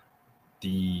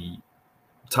 The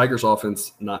Tigers'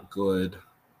 offense, not good.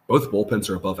 Both bullpens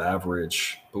are above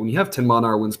average. But when you have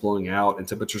 10-mile-an-hour winds blowing out and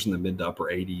temperatures in the mid to upper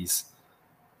 80s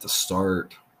to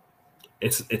start,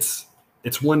 it's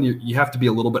one you have to be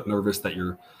a little bit nervous that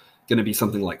you're going to be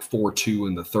something like 4-2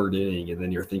 in the third inning. And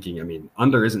then you're thinking, I mean,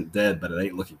 under isn't dead, but it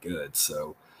ain't looking good.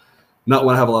 So not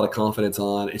one I have a lot of confidence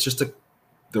on. It's just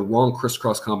the wrong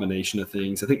crisscross combination of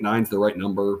things. I think 9's the right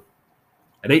number.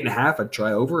 At 8.5, I'd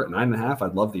try over. At 9.5,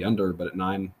 I'd love the under. But at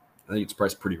 9, I think it's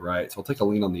priced pretty right. So I'll take a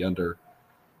lean on the under,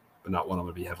 but not one I'm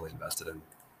going to be heavily invested in.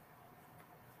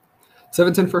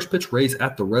 7:10 first pitch, Rays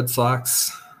at the Red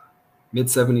Sox.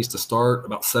 Mid-70s to start,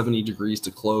 about 70 degrees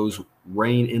to close.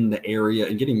 Rain in the area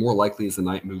and getting more likely as the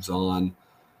night moves on.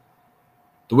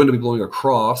 The wind will be blowing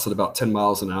across at about 10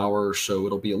 miles an hour, so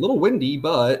it'll be a little windy,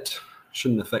 but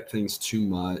shouldn't affect things too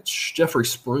much. Jeffrey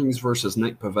Springs versus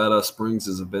Nick Pivetta. Springs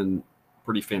has been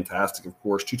pretty fantastic, of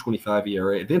course. 2.25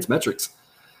 ERA. Advanced metrics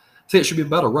say it should be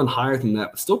about a run higher than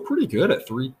that, but still pretty good at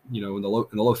 3, in the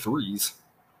low threes.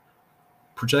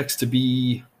 Projects to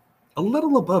be a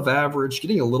little above average,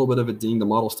 getting a little bit of a ding. The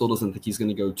model still doesn't think he's going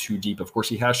to go too deep. Of course,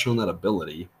 he has shown that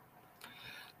ability.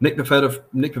 Nick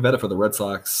Pivetta for the Red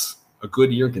Sox, a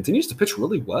good year and continues to pitch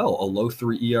really well. A low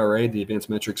 3 ERA. The advanced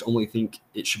metrics only think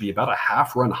it should be about a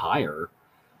half run higher.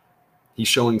 He's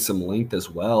showing some length as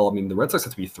well. I mean, the Red Sox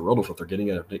have to be thrilled with what they're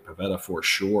getting out of Nick Pivetta for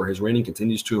sure. His rating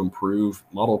continues to improve.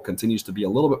 Model continues to be a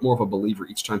little bit more of a believer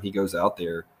each time he goes out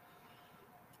there.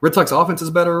 Red Sox offense is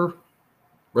better.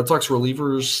 Red Sox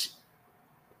relievers,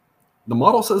 the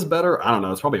model says better. I don't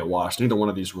know. It's probably a wash. Neither one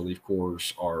of these relief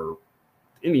corps are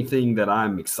anything that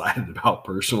I'm excited about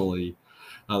personally.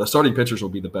 The starting pitchers will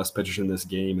be the best pitchers in this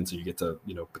game, and so you get to,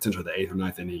 potentially the 8th or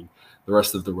 9th inning. The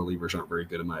rest of the relievers aren't very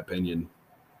good in my opinion.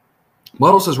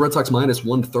 Model says Red Sox minus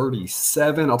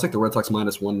 137. I'll take the Red Sox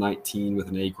minus 119 with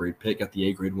an A-grade pick. Got the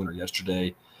A-grade winner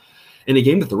yesterday. In a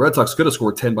game that the Red Sox could have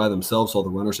scored 10 by themselves, all the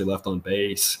runners they left on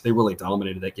base. They really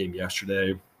dominated that game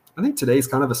yesterday. I think today's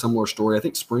kind of a similar story. I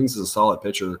think Springs is a solid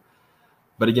pitcher.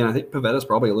 But again, I think Pivetta's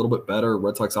probably a little bit better.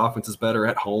 Red Sox offense is better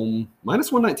at home.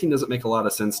 Minus 119 doesn't make a lot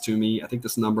of sense to me. I think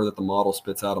this number that the model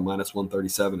spits out of minus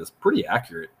 137 is pretty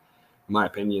accurate, in my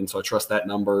opinion. So I trust that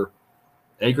number.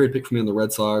 A-grade pick for me on the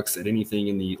Red Sox at anything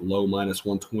in the low minus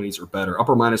 120s or better.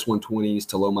 Upper minus 120s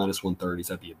to low minus 130s,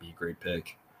 that'd be a B-grade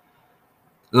pick.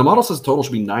 And the model says total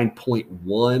should be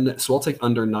 9.1, so I'll take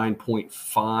under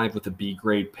 9.5 with a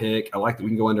B-grade pick. I like that we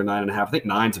can go under 9.5. I think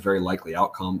 9's a very likely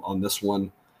outcome on this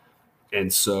one.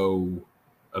 And so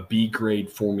a B-grade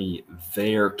for me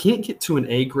there. Can't get to an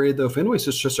A-grade, though. Fenway's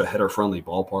just a header-friendly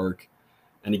ballpark.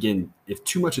 And again, if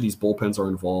too much of these bullpens are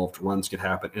involved, runs could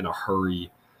happen in a hurry.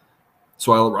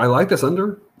 So I like this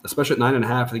under, especially at 9.5.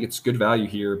 I think it's good value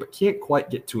here, but can't quite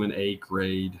get to an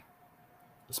A-grade,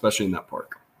 especially in that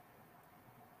park.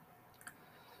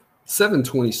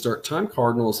 7:20 start time.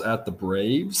 Cardinals at the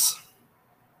Braves.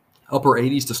 Upper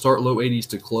 80s to start, low 80s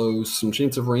to close. Some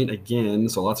chance of rain again,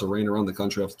 so lots of rain around the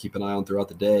country. I have to keep an eye on throughout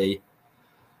the day.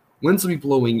 Winds will be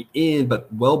blowing in,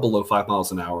 but well below 5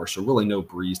 miles an hour, so really no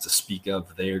breeze to speak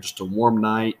of there. Just a warm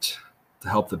night to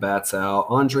help the bats out.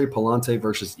 Andre Palante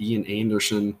versus Ian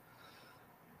Anderson.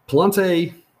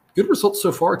 Palante, good results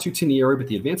so far, 2.10 ERA, but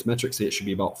the advanced metrics say it should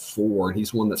be about 4, and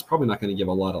he's one that's probably not going to give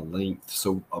a lot of length.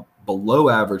 So a below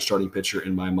average starting pitcher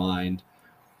in my mind.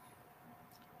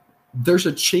 There's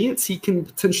a chance he can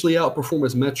potentially outperform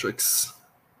his metrics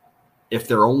if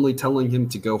they're only telling him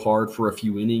to go hard for a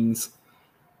few innings.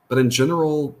 But in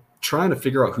general, trying to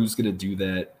figure out who's going to do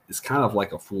that is kind of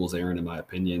like a fool's errand in my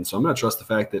opinion. So I'm going to trust the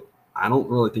fact that I don't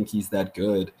really think he's that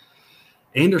good.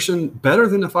 Anderson, better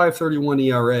than a 5.31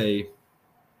 ERA.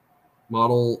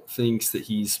 Model thinks that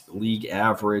he's league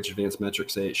average. Advanced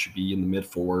metrics say it should be in the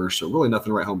mid-4s. So really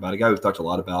nothing to write home about. A guy we've talked a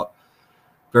lot about.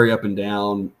 Very up and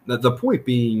down. The point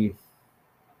being,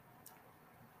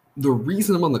 the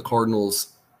reason I'm on the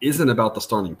Cardinals isn't about the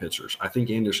starting pitchers. I think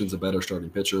Anderson's a better starting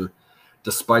pitcher,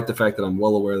 despite the fact that I'm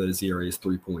well aware that his ERA is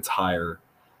 3 points higher.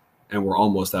 and we're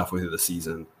almost halfway through the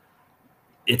season.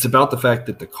 It's about the fact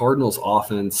that the Cardinals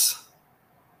offense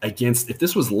if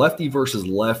this was lefty versus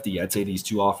lefty, I'd say these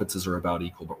two offenses are about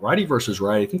equal. But righty versus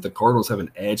righty, I think the Cardinals have an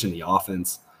edge in the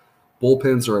offense.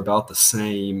 Bullpens are about the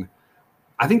same.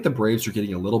 I think the Braves are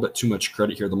getting a little bit too much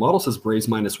credit here. The model says Braves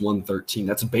minus 113.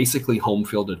 That's basically home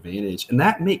field advantage. And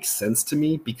that makes sense to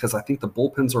me because I think the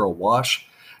bullpens are a wash.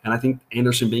 And I think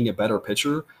Anderson being a better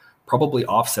pitcher probably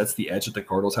offsets the edge that the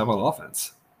Cardinals have on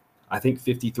offense. I think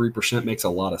 53% makes a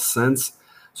lot of sense.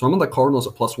 So I'm on the Cardinals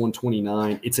at plus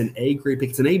 129. It's an A grade pick.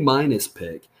 It's an A minus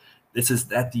pick. This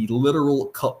is at the literal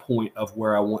cut point of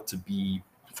where I want to be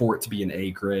for it to be an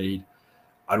A grade.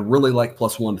 I'd really like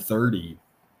plus 130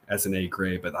 as an A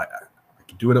grade, but I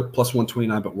can do it at plus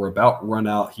 129, but we're about run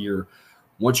out here.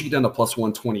 Once you get down to plus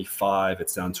 125,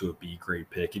 it's down to a B grade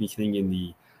pick. Anything in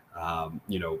the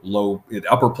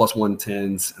upper plus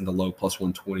 110s and the low plus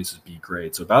 120s is B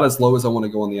grade. So about as low as I want to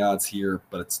go on the odds here,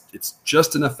 but it's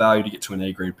just enough value to get to an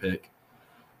A grade pick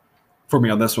for me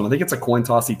on this one. I think it's a coin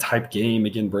tossy type game.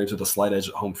 Again, Braves with a slight edge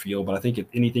at home field, but I think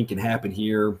anything can happen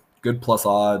here. Good plus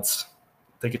odds.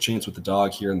 Take a chance with the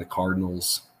dog here in the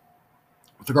Cardinals.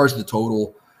 With regards to the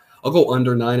total, I'll go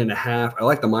under 9.5. I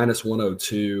like the minus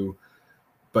 102,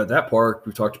 but that park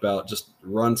we've talked about, just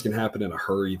runs can happen in a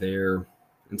hurry there.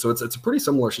 And so it's a pretty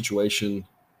similar situation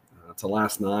to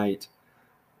last night.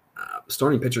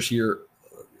 Starting pitchers here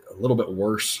a little bit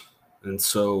worse. And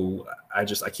so I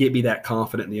can't be that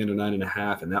confident in the under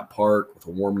 9.5 in that park with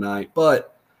a warm night.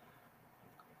 But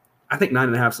I think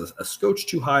 9.5 is a scotch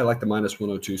too high. I like the minus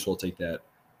 102, so I'll take that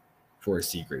for a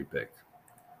C grade pick.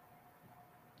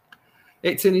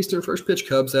 8:10 Eastern, first pitch,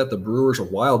 Cubs at the Brewers. A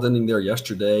wild ending there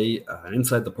yesterday. An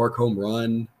inside the park home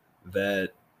run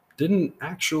that didn't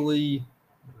actually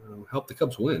help the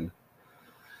Cubs win.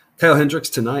 Kyle Hendricks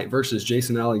tonight versus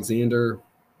Jason Alexander.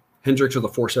 Hendricks with a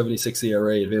 4.76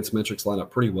 ERA. Advanced metrics line up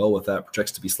pretty well with that.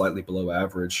 Projects to be slightly below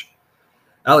average.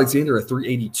 Alexander, a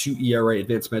 3.82 ERA.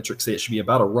 Advanced metrics say it should be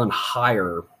about a run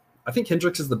higher. I think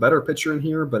Hendricks is the better pitcher in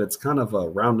here, but it's kind of a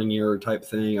rounding error type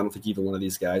thing. I don't think either one of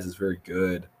these guys is very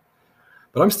good.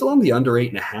 But I'm still on the under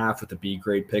 8.5 with the B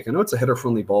grade pick. I know it's a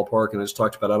hitter-friendly ballpark, and I just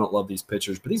talked about I don't love these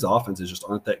pitchers, but these offenses just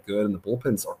aren't that good, and the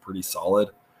bullpens are pretty solid.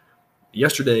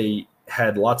 Yesterday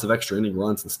had lots of extra inning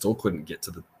runs and still couldn't get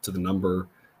to the number,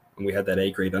 and we had that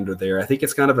A grade under there. I think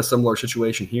it's kind of a similar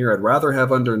situation here. I'd rather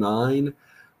have under 9,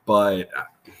 but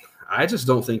I just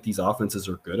don't think these offenses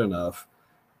are good enough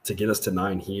to get us to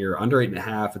 9 here. Under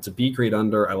 8.5, it's a B grade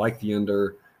under. I like the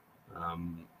under.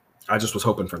 I just was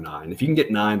hoping for 9. If you can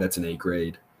get 9, that's an A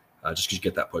grade, just because you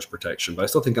get that push protection. But I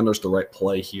still think under's the right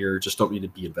play here. Just don't need to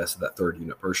be invested that third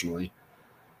unit personally.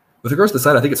 With regards to the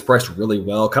side, I think it's priced really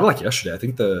well, kind of like yesterday. I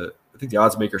think the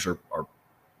odds makers are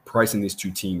pricing these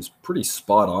two teams pretty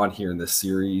spot on here in this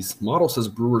series. Model says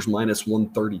Brewers minus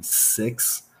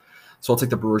 136, so I'll take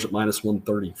the Brewers at minus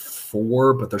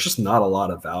 134. But there's just not a lot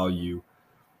of value,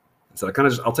 so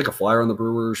I'll take a flyer on the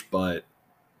Brewers, but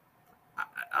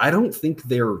I don't think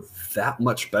they're that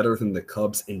much better than the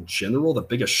Cubs in general. The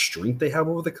biggest strength they have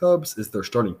over the Cubs is their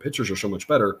starting pitchers are so much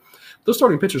better. Those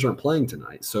starting pitchers aren't playing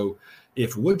tonight. So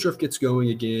if Woodruff gets going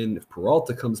again, if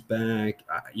Peralta comes back,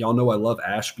 y'all know I love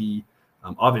Ashby,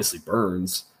 obviously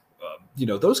Burns.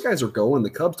 Those guys are going. The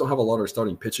Cubs don't have a lot of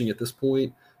starting pitching at this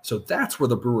point. So that's where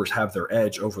the Brewers have their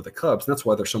edge over the Cubs. And that's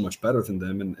why they're so much better than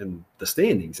them in the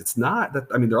standings. It's not that –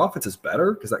 their offense is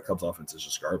better because that Cubs offense is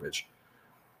just garbage.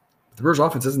 The Brewers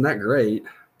offense isn't that great.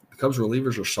 The Cubs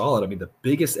relievers are solid. The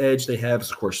biggest edge they have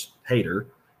is, of course, Hader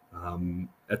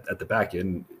at the back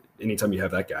end. Anytime you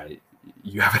have that guy,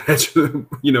 you have an edge, in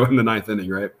the ninth inning,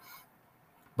 right?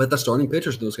 But the starting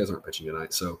pitchers, those guys aren't pitching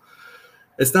tonight. So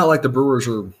it's not like the Brewers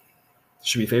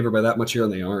should be favored by that much here,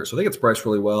 and they aren't. So I think it's priced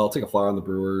really well. I'll take a flyer on the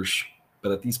Brewers.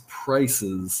 But at these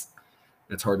prices,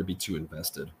 it's hard to be too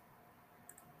invested.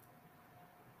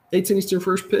 8:10 Eastern,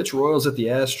 first pitch, Royals at the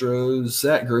Astros.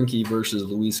 Zach Greinke versus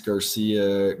Luis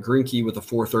Garcia. Greinke with a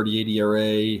 4.38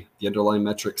 ERA. The underlying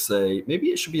metrics say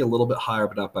maybe it should be a little bit higher,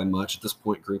 but not by much. At this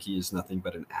point, Greinke is nothing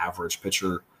but an average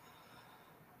pitcher.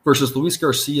 Versus Luis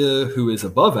Garcia, who is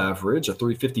above average, a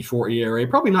 3.54 ERA.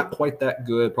 Probably not quite that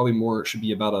good. Probably more, it should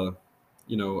be about a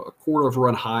quarter of a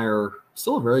run higher.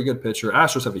 Still a very good pitcher.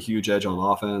 Astros have a huge edge on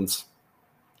offense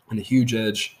and a huge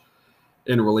edge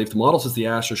in relief. The model says the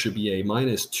Astros should be a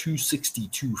minus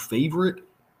 262 favorite.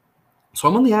 So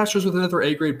I'm on the Astros with another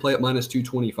A-grade play at minus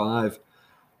 225.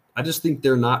 I just think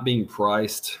they're not being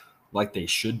priced like they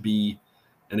should be.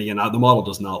 And again, the model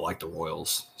does not like the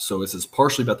Royals. So this is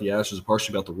partially about the Astros,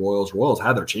 partially about the Royals. Royals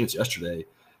had their chance yesterday.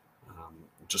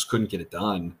 Just couldn't get it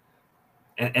done.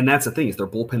 And that's the thing, is their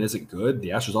bullpen isn't good. The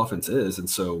Astros offense is. And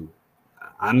so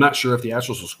I'm not sure if the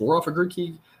Astros will score off of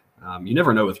Greinke. You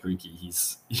never know with Greinke.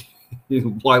 He's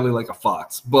wily like a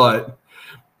fox, but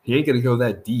he ain't going to go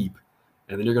that deep.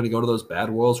 And then you're going to go to those bad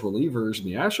Royals relievers, and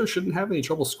the Astros shouldn't have any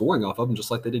trouble scoring off of them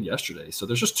just like they did yesterday. So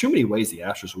there's just too many ways the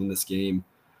Astros win this game.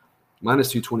 Minus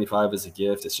 225 is a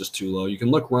gift. It's just too low. You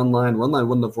can look run line. Run line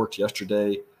wouldn't have worked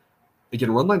yesterday.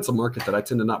 Again, run line's a market that I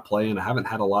tend to not play in. I haven't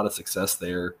had a lot of success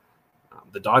there.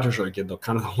 The Dodgers are, again, though,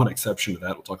 kind of the one exception to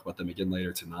that. We'll talk about them again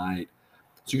later tonight.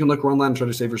 So you can look run line and try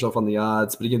to save yourself on the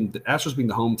odds. But again, the Astros being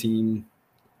the home team,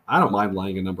 I don't mind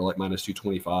laying a number like minus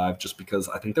 225 just because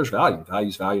I think there's value.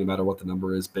 Value's value no matter what the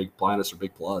number is, big minus or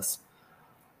big plus.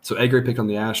 So A-grade pick on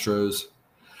the Astros.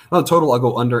 On the total, I'll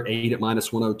go under 8 at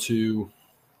minus 102.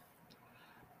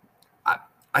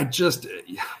 I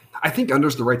think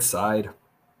under's the right side.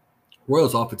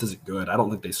 Royals offense isn't good. I don't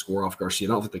think they score off Garcia.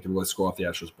 I don't think they can really score off the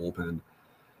Astros bullpen.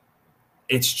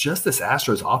 It's just this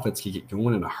Astros offense can get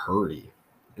going in a hurry.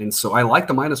 And so I like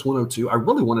the minus 102. I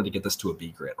really wanted to get this to a B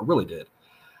grade. I really did.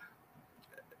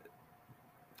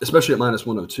 Especially at minus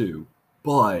 102.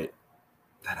 But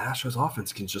that Astros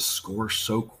offense can just score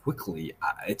so quickly.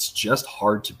 It's just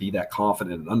hard to be that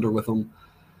confident and under with them.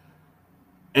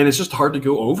 And it's just hard to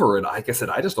go over it. Like I said,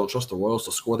 I just don't trust the Royals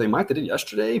to score. They might have did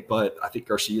yesterday, but I think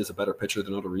Garcia is a better pitcher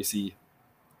than Odorizzi.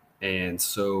 And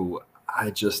so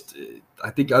I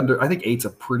think 8's a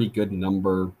pretty good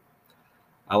number.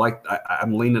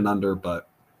 I'm leaning under, but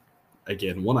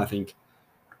again, one I think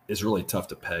is really tough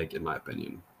to peg in my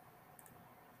opinion.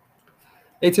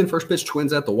 8-10 first pitch,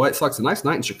 Twins at the White Sox. A nice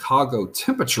night in Chicago,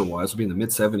 temperature-wise, will be in the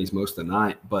mid-70s most of the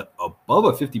night, but above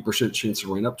a 50% chance of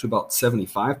rain, up to about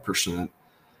 75%.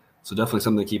 So definitely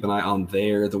something to keep an eye on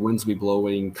there. The winds will be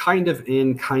blowing kind of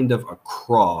in, kind of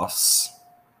across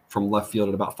from left field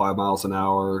at about 5 miles an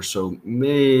hour. So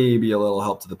maybe a little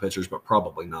help to the pitchers, but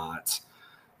probably not.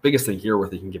 Biggest thing here where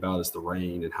they can give out is the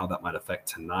rain and how that might affect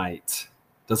tonight.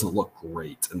 Doesn't look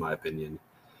great, in my opinion.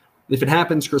 If it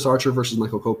happens, Chris Archer versus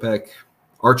Michael Kopech.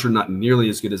 Archer not nearly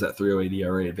as good as that 3.08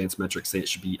 ERA. Advanced metrics say it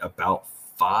should be about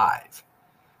 5.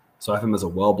 So I have him as a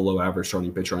well below average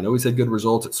starting pitcher. I know he's had good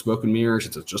results. It's smoke and mirrors.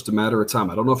 It's just a matter of time.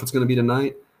 I don't know if it's going to be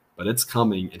tonight, but it's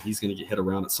coming, and he's going to get hit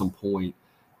around at some point.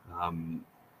 Again,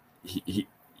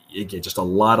 just a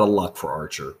lot of luck for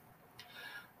Archer.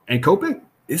 And Kopech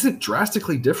isn't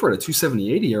drastically different. A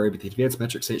 2.78 ERA, but the advanced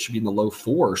metrics say it should be in the low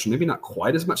 4s. So maybe not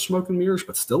quite as much smoke and mirrors,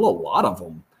 but still a lot of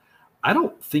them. I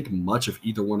don't think much of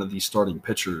either one of these starting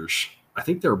pitchers. I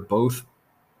think they're both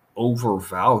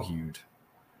overvalued.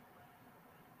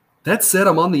 That said,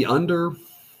 I'm on the under. I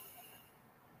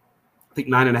think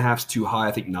 9.5 is too high.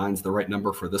 I think 9's the right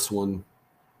number for this one.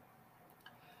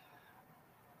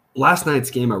 Last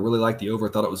night's game, I really liked the over.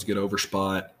 I thought it was a good over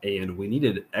spot, and we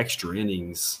needed extra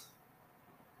innings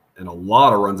and a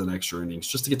lot of runs in extra innings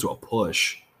just to get to a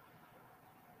push.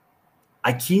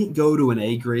 I can't go to an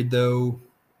A grade, though,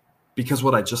 because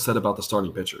what I just said about the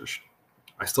starting pitchers.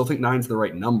 I still think 9's the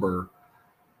right number,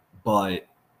 but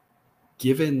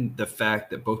given the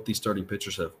fact that both these starting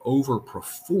pitchers have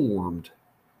overperformed,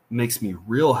 makes me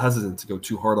real hesitant to go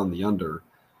too hard on the under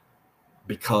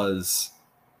because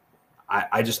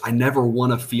I never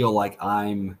want to feel like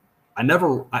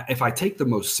if I take the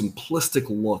most simplistic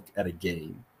look at a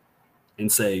game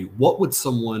and say, what would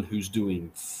someone who's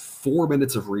doing 4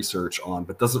 minutes of research on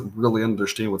but doesn't really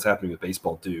understand what's happening with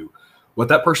baseball do? What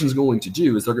that person's going to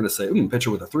do is they're going to say, pitcher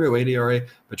with a 3.08 ERA,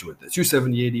 pitcher with a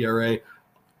 2.78 ERA,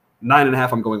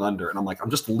 9.5, I'm going under. And I'm like, I'm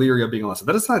just leery of being honest.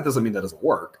 That doesn't mean that doesn't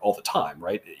work all the time,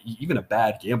 right? Even a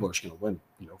bad gambler is going to win,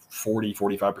 40,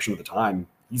 45% of the time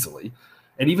easily.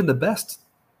 And even the best,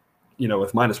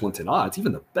 with minus 110 odds,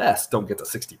 even the best don't get to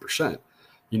 60%,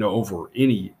 over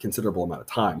any considerable amount of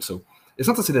time. So it's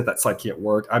not to say that side can't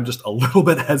work. I'm just a little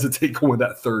bit hesitant going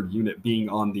that third unit being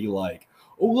on the oh,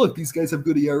 look, these guys have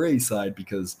good ERA side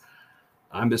because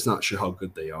I'm just not sure how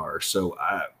good they are. So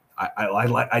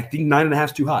I think 9.5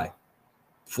 is too high.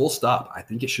 Full stop. I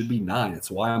think it should be 9. That's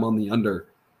why I'm on the under.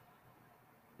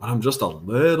 But I'm just a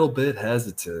little bit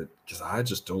hesitant because I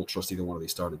just don't trust either one of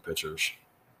these starting pitchers.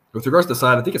 With regards to the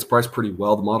side, I think it's priced pretty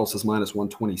well. The model says minus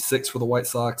 126 for the White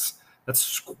Sox. That's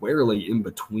squarely in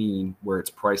between where it's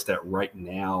priced at right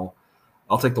now.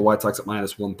 I'll take the White Sox at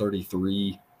minus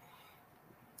 133.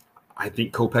 I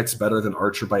think Kopech's better than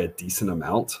Archer by a decent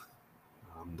amount.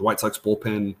 The White Sox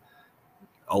bullpen,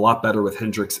 a lot better with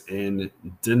Hendricks in.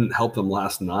 Didn't help them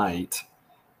last night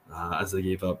as they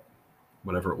gave up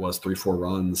whatever it was, 3-4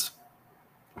 runs.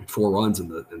 4 runs in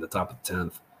the top of the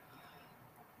 10th.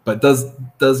 But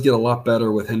does get a lot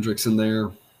better with Hendricks in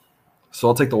there. So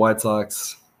I'll take the White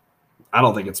Sox. I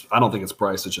don't think it's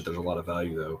priced such that there's a lot of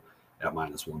value though at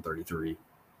minus 133.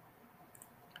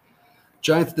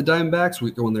 Giants at the Diamondbacks,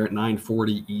 we go in there at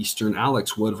 9:40 Eastern.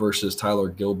 Alex Wood versus Tyler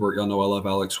Gilbert. Y'all know I love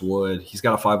Alex Wood. He's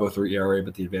got a 5.03 ERA,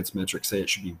 but the advanced metrics say it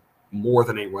should be more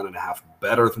than a run and a half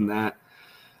better than that.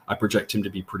 I project him to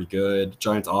be pretty good.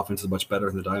 Giants offense is much better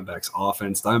than the Diamondbacks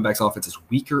offense. Diamondbacks offense is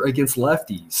weaker against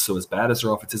lefties, so as bad as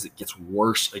their offense is, it gets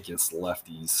worse against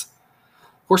lefties.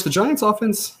 Of course, the Giants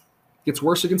offense gets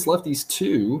worse against lefties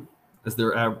too, as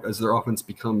their offense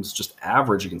becomes just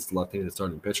average against the left-handed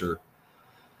starting pitcher.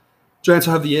 Giants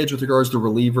will have the edge with regards to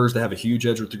relievers. They have a huge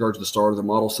edge with regards to the starter. The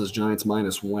model says Giants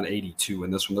minus 182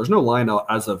 in this one. There's no line out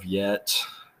as of yet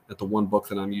at the one book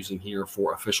that I'm using here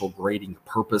for official grading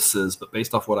purposes, but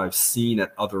based off what I've seen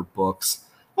at other books,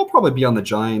 I'll probably be on the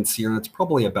Giants here, and it's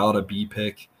probably about a B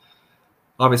pick.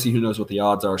 Obviously, who knows what the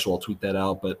odds are, so I'll tweet that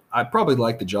out, but I probably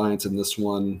like the Giants in this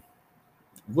one.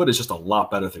 Wood is just a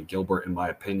lot better than Gilbert, in my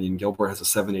opinion. Gilbert has a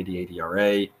 7.88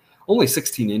 ERA, only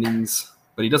 16 innings,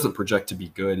 but he doesn't project to be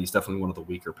good. He's definitely one of the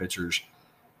weaker pitchers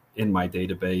in my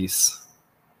database.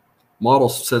 Model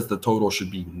says the total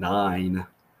should be 9.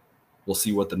 We'll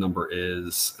see what the number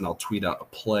is, and I'll tweet out a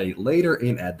play later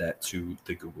and add that to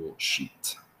the Google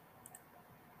Sheet.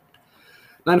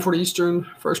 9:40 Eastern,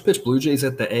 first pitch, Blue Jays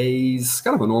at the A's.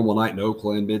 Kind of a normal night in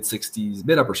Oakland, mid-60s,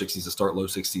 mid-upper 60s to start, low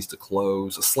 60s to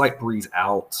close. A slight breeze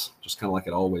out, just kind of like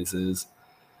it always is.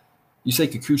 You say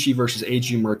Kikuchi versus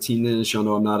Adrian Martinez. Y'all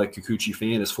know I'm not a Kikuchi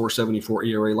fan. His 4.74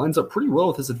 ERA lines up pretty well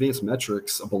with his advanced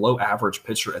metrics. A below-average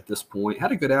pitcher at this point.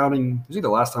 Had a good outing. It was either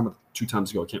last time or 2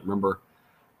 times ago. I can't remember.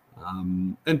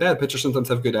 And bad pitchers sometimes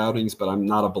have good outings, but I'm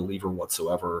not a believer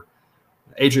whatsoever.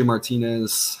 Adrian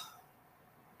Martinez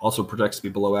also projects to be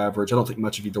below average. I don't think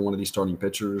much of either one of these starting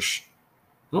pitchers.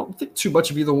 I don't think too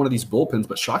much of either one of these bullpens,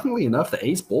 but shockingly enough, the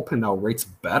A's bullpen now rates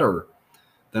better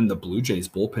than the Blue Jays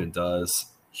bullpen does.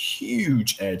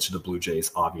 Huge edge to the Blue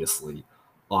Jays, obviously,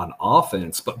 on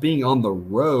offense. But being on the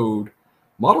road,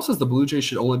 model says the Blue Jays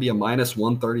should only be a minus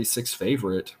 136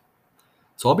 favorite.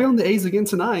 So I'll be on the A's again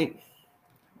tonight.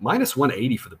 Minus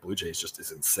 180 for the Blue Jays just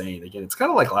is insane. Again, it's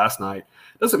kind of like last night.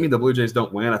 Doesn't mean the Blue Jays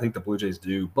don't win. I think the Blue Jays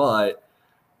do, but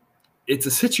it's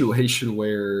a situation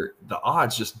where the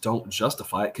odds just don't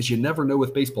justify it because you never know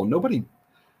with baseball.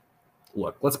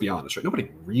 Look, let's be honest, right?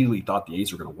 Nobody really thought the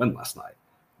A's were going to win last night.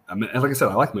 I mean, and like I said,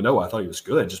 I like Manoah. I thought he was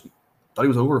good. Just thought he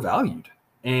was overvalued.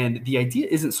 And the idea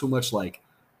isn't so much like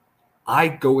I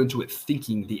go into it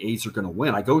thinking the A's are going to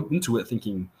win. I go into it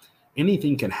thinking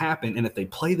anything can happen, and if they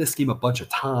play this game a bunch of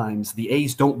times, the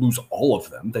A's don't lose all of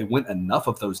them. They win enough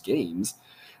of those games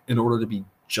in order to be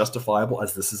justifiable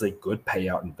as this is a good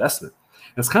payout investment.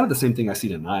 And it's kind of the same thing I see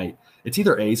tonight. It's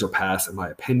either A's or pass, in my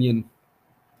opinion.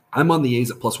 I'm on the A's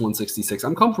at plus 166.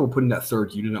 I'm comfortable putting that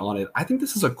third unit on it. I think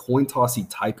this is a coin tossy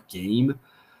type game.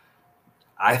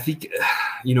 I think,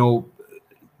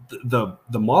 the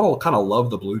model kind of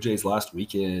loved the Blue Jays last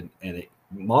weekend, and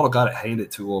model got it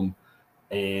handed to them.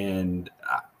 And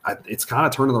it's kind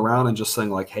of turning around and just saying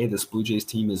like, hey, this Blue Jays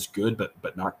team is good,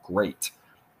 but not great.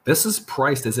 This is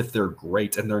priced as if they're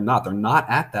great, and they're not. They're not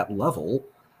at that level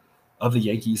of the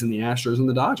Yankees and the Astros and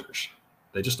the Dodgers.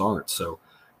 They just aren't. So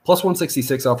plus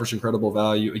 166 offers incredible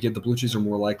value. Again, the Blue Jays are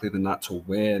more likely than not to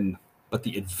win, but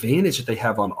the advantage that they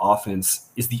have on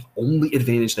offense is the only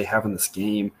advantage they have in this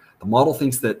game. The model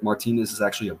thinks that Martinez is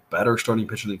actually a better starting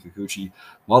pitcher than Kikuchi.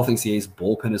 The model thinks the A's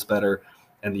bullpen is better,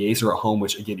 and the A's are at home,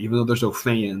 which, again, even though there's no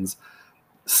fans,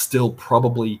 still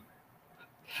probably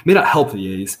may not help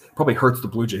the A's, probably hurts the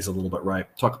Blue Jays a little bit, right?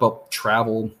 Talk about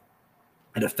travel.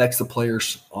 It affects the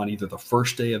players on either the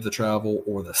first day of the travel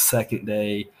or the second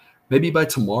day. Maybe by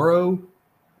tomorrow,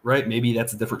 right? Maybe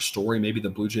that's a different story. Maybe the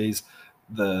Blue Jays,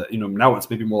 now it's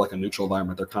maybe more like a neutral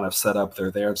environment. They're kind of set up.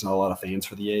 They're there. There's not a lot of fans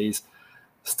for the A's.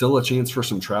 Still a chance for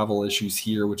some travel issues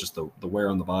here, which is the wear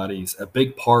on the bodies. At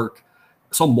Big Park,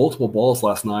 I saw multiple balls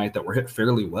last night that were hit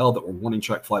fairly well that were warning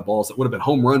track fly balls that would have been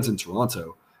home runs in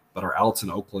Toronto, but are outs in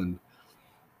Oakland.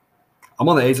 I'm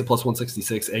on the A's at plus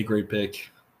 166, A-grade pick.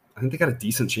 I think they got a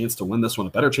decent chance to win this one,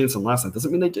 a better chance than last night.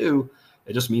 Doesn't mean they do.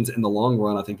 It just means in the long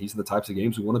run, I think these are the types of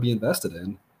games we want to be invested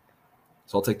in.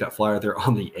 So I'll take that flyer there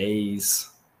on the A's.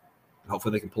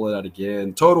 Hopefully they can pull it out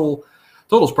again.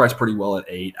 Total's priced pretty well at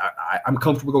 8. I'm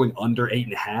comfortable going under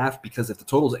 8.5 because if the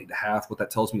total's 8.5, what that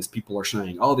tells me is people are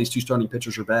saying, oh, these two starting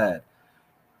pitchers are bad.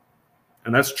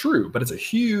 And that's true, but it's a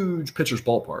huge pitcher's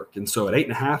ballpark. And so at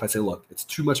 8.5, I say, look, it's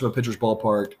too much of a pitcher's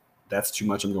ballpark. That's too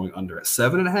much. I'm going under. At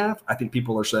 7.5, I think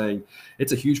people are saying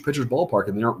it's a huge pitcher's ballpark,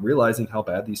 and they aren't realizing how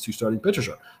bad these two starting pitchers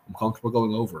are. I'm comfortable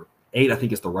going over. 8, I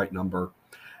think, is the right number.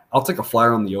 I'll take a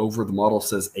flyer on the over. The model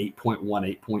says 8.1,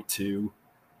 8.2.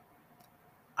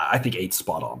 I think 8's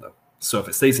spot on, though. So if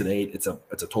it stays at 8, it's a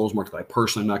totals market that I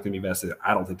personally am not going to be invested in.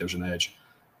 I don't think there's an edge.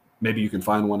 Maybe you can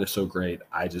find one. If so, great.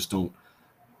 I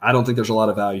don't think there's a lot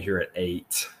of value here at 8.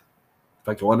 If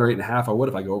I go under 8.5, I would.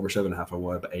 If I go over 7.5, I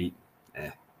would. But 8,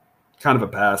 kind of a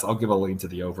pass. I'll give a lean to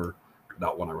the over.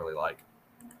 Not one I really like.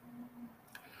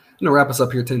 I'm going to wrap us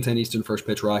up here. 10:10 Eastern, first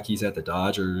pitch, Rockies at the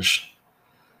Dodgers.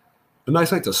 A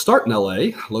nice night to start in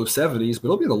LA, low 70s, but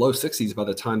it'll be in the low 60s by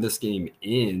the time this game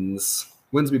ends.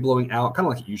 Winds will be blowing out, kind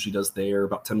of like it usually does there,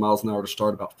 about 10 miles an hour to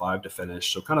start, about 5 to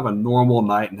finish. So kind of a normal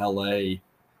night in LA.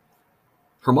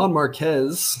 German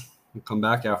Marquez will come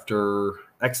back after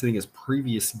exiting his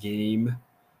previous game.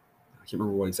 I can't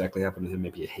remember what exactly happened to him,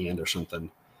 maybe a hand or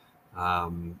something.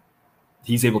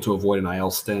 He's able to avoid an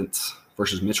IL stint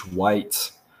versus Mitch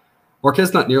White.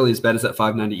 Marquez not nearly as bad as that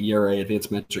 5.90 ERA.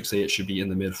 Advanced metrics say it should be in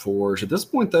the mid-4s. At this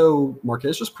point, though,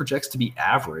 Marquez just projects to be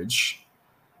average.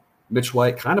 Mitch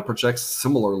White kind of projects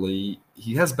similarly.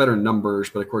 He has better numbers,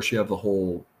 but of course you have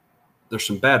there's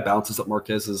some bad bounces that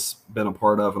Marquez has been a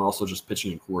part of, and also just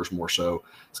pitching in Coors more so.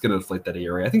 It's going to inflate that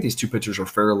ERA. I think these two pitchers are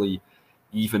fairly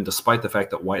even, despite the fact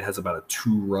that White has about a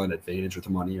 2-run advantage with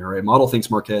him on ERA. Model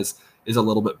thinks Marquez is a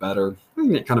little bit better. I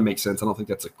think it kind of makes sense. I don't think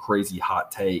that's a crazy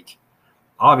hot take.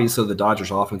 Obviously, the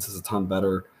Dodgers offense is a ton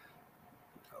better.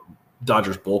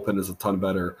 Dodgers bullpen is a ton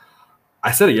better.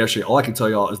 I said it yesterday. All I can tell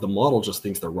y'all is the model just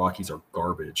thinks the Rockies are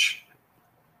garbage.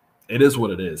 It is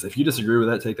what it is. If you disagree with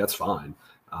that take, that's fine.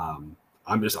 I'm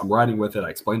riding with it. I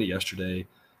explained it yesterday.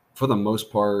 For the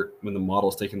most part, when the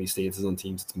model's taking these stances on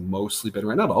teams, it's mostly been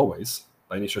right. Not always,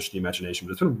 by any stretch of the imagination,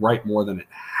 but it's been right more than it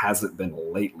hasn't been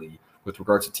lately with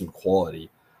regards to team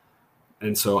quality.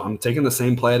 And so I'm taking the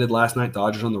same play I did last night,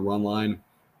 Dodgers on the run line.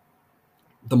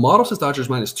 The model says Dodgers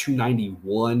minus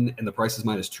 291 and the price is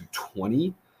minus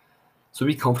 220. So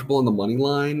be comfortable in the money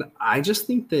line. I just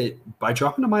think that by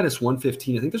dropping to minus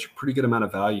 115, I think there's a pretty good amount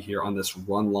of value here on this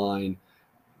run line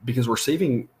because we're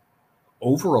saving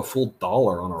over a full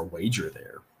 $1 on our wager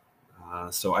there.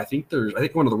 So I think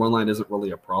one of the run line isn't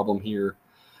really a problem here.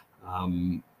 I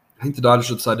think the Dodgers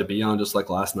will decide to be on just like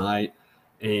last night.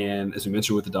 And as we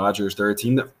mentioned with the Dodgers, they're a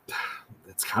team that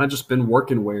it's kind of just been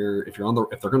working where if they're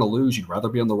going to lose, you'd rather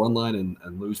be on the run line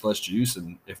and lose less juice.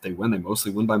 And if they win, they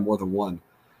mostly win by more than one.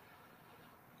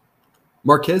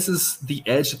 Marquez is the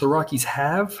edge that the Rockies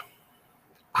have.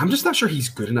 I'm just not sure he's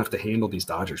good enough to handle these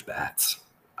Dodgers bats.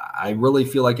 I really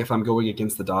feel like if I'm going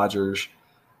against the Dodgers,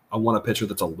 I want a pitcher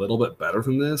that's a little bit better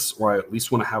than this, or I at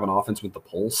least want to have an offense with the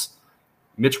pulse.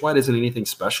 Mitch White isn't anything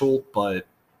special, but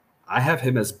I have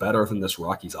him as better than this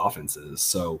Rockies offense is.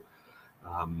 So,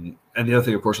 and the other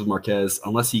thing, of course, with Marquez,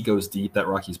 unless he goes deep, that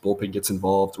Rockies bullpen gets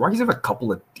involved. Rockies have a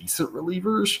couple of decent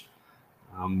relievers,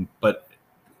 but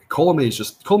Coleman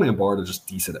and Bard are just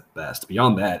decent at best.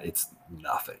 Beyond that, it's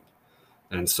nothing.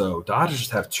 And so Dodgers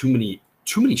just have too many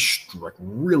like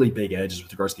really big edges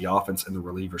with regards to the offense and the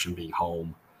relievers from being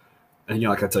home. And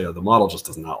like I tell you, the model just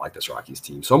does not like this Rockies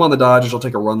team. So I'm on the Dodgers. I'll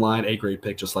take a run line, A-grade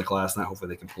pick just like last night. Hopefully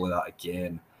they can pull it out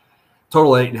again.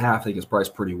 Total 8.5, I think is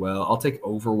priced pretty well. I'll take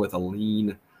over with a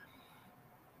lean.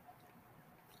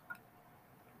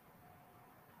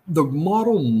 The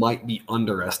model might be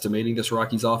underestimating this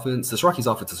Rockies offense. This Rockies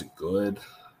offense isn't good,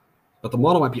 but the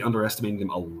model might be underestimating them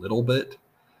a little bit.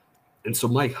 And so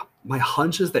my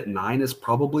hunch is that 9 is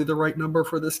probably the right number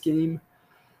for this game.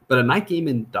 But a night game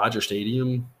in Dodger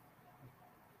Stadium,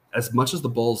 as much as the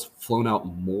ball's flown out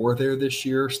more there this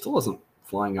year, still isn't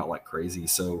flying out like crazy.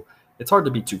 So it's hard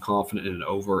to be too confident in an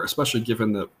over, especially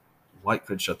given that White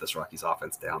could shut this Rockies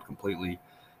offense down completely.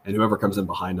 And whoever comes in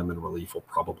behind them in relief will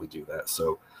probably do that.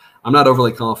 So I'm not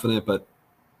overly confident, but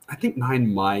I think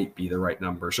 9 might be the right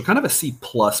number. So kind of a C+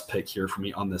 pick here for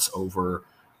me on this over.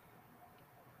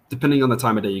 Depending on the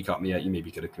time of day you caught me at, you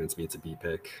maybe could have convinced me it's a B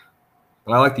pick.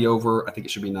 But I like the over. I think it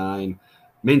should be 9.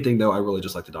 Main thing, though, I really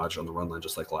just like the Dodgers on the run line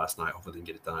just like last night. Hopefully they can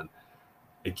get it done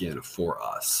again for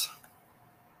us.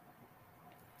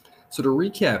 So to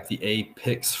recap the A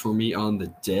picks for me on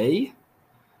the day,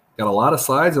 got a lot of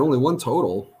sides and only one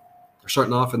total. We're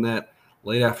starting off in that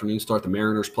late afternoon start. The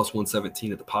Mariners plus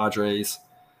 117 at the Padres.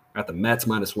 Got the Mets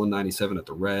minus 197 at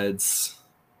the Reds.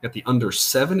 Got the under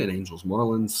 7 at Angels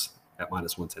Marlins at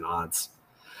minus 110 odds.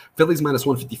 Phillies minus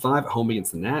 155 at home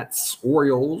against the Nats.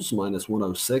 Orioles minus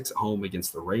 106 at home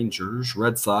against the Rangers.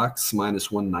 Red Sox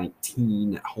minus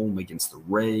 119 at home against the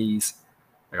Rays.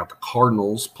 I got the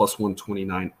Cardinals plus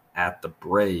 129 at the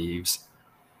Braves.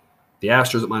 The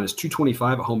Astros at minus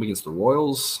 225 at home against the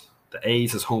Royals. The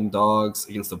A's as home dogs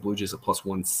against the Blue Jays at plus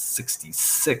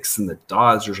 166. And the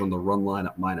Dodgers on the run line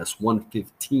at minus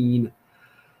 115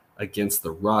 against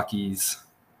the Rockies.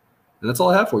 And that's all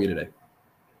I have for you today.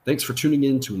 Thanks for tuning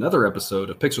in to another episode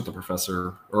of Picks with the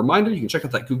Professor. A reminder, you can check out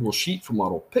that Google Sheet for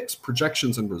model picks,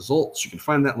 projections, and results. You can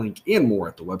find that link and more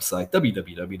at the website,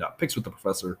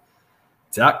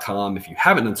 www.pickswiththeprofessor.com. If you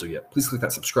haven't done so yet, please click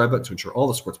that subscribe button to ensure all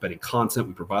the sports betting content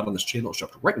we provide on this channel is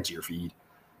dropped right into your feed.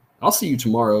 I'll see you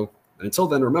tomorrow. And until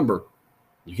then, remember,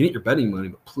 you can eat your betting money,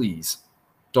 but please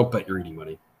don't bet your eating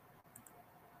money.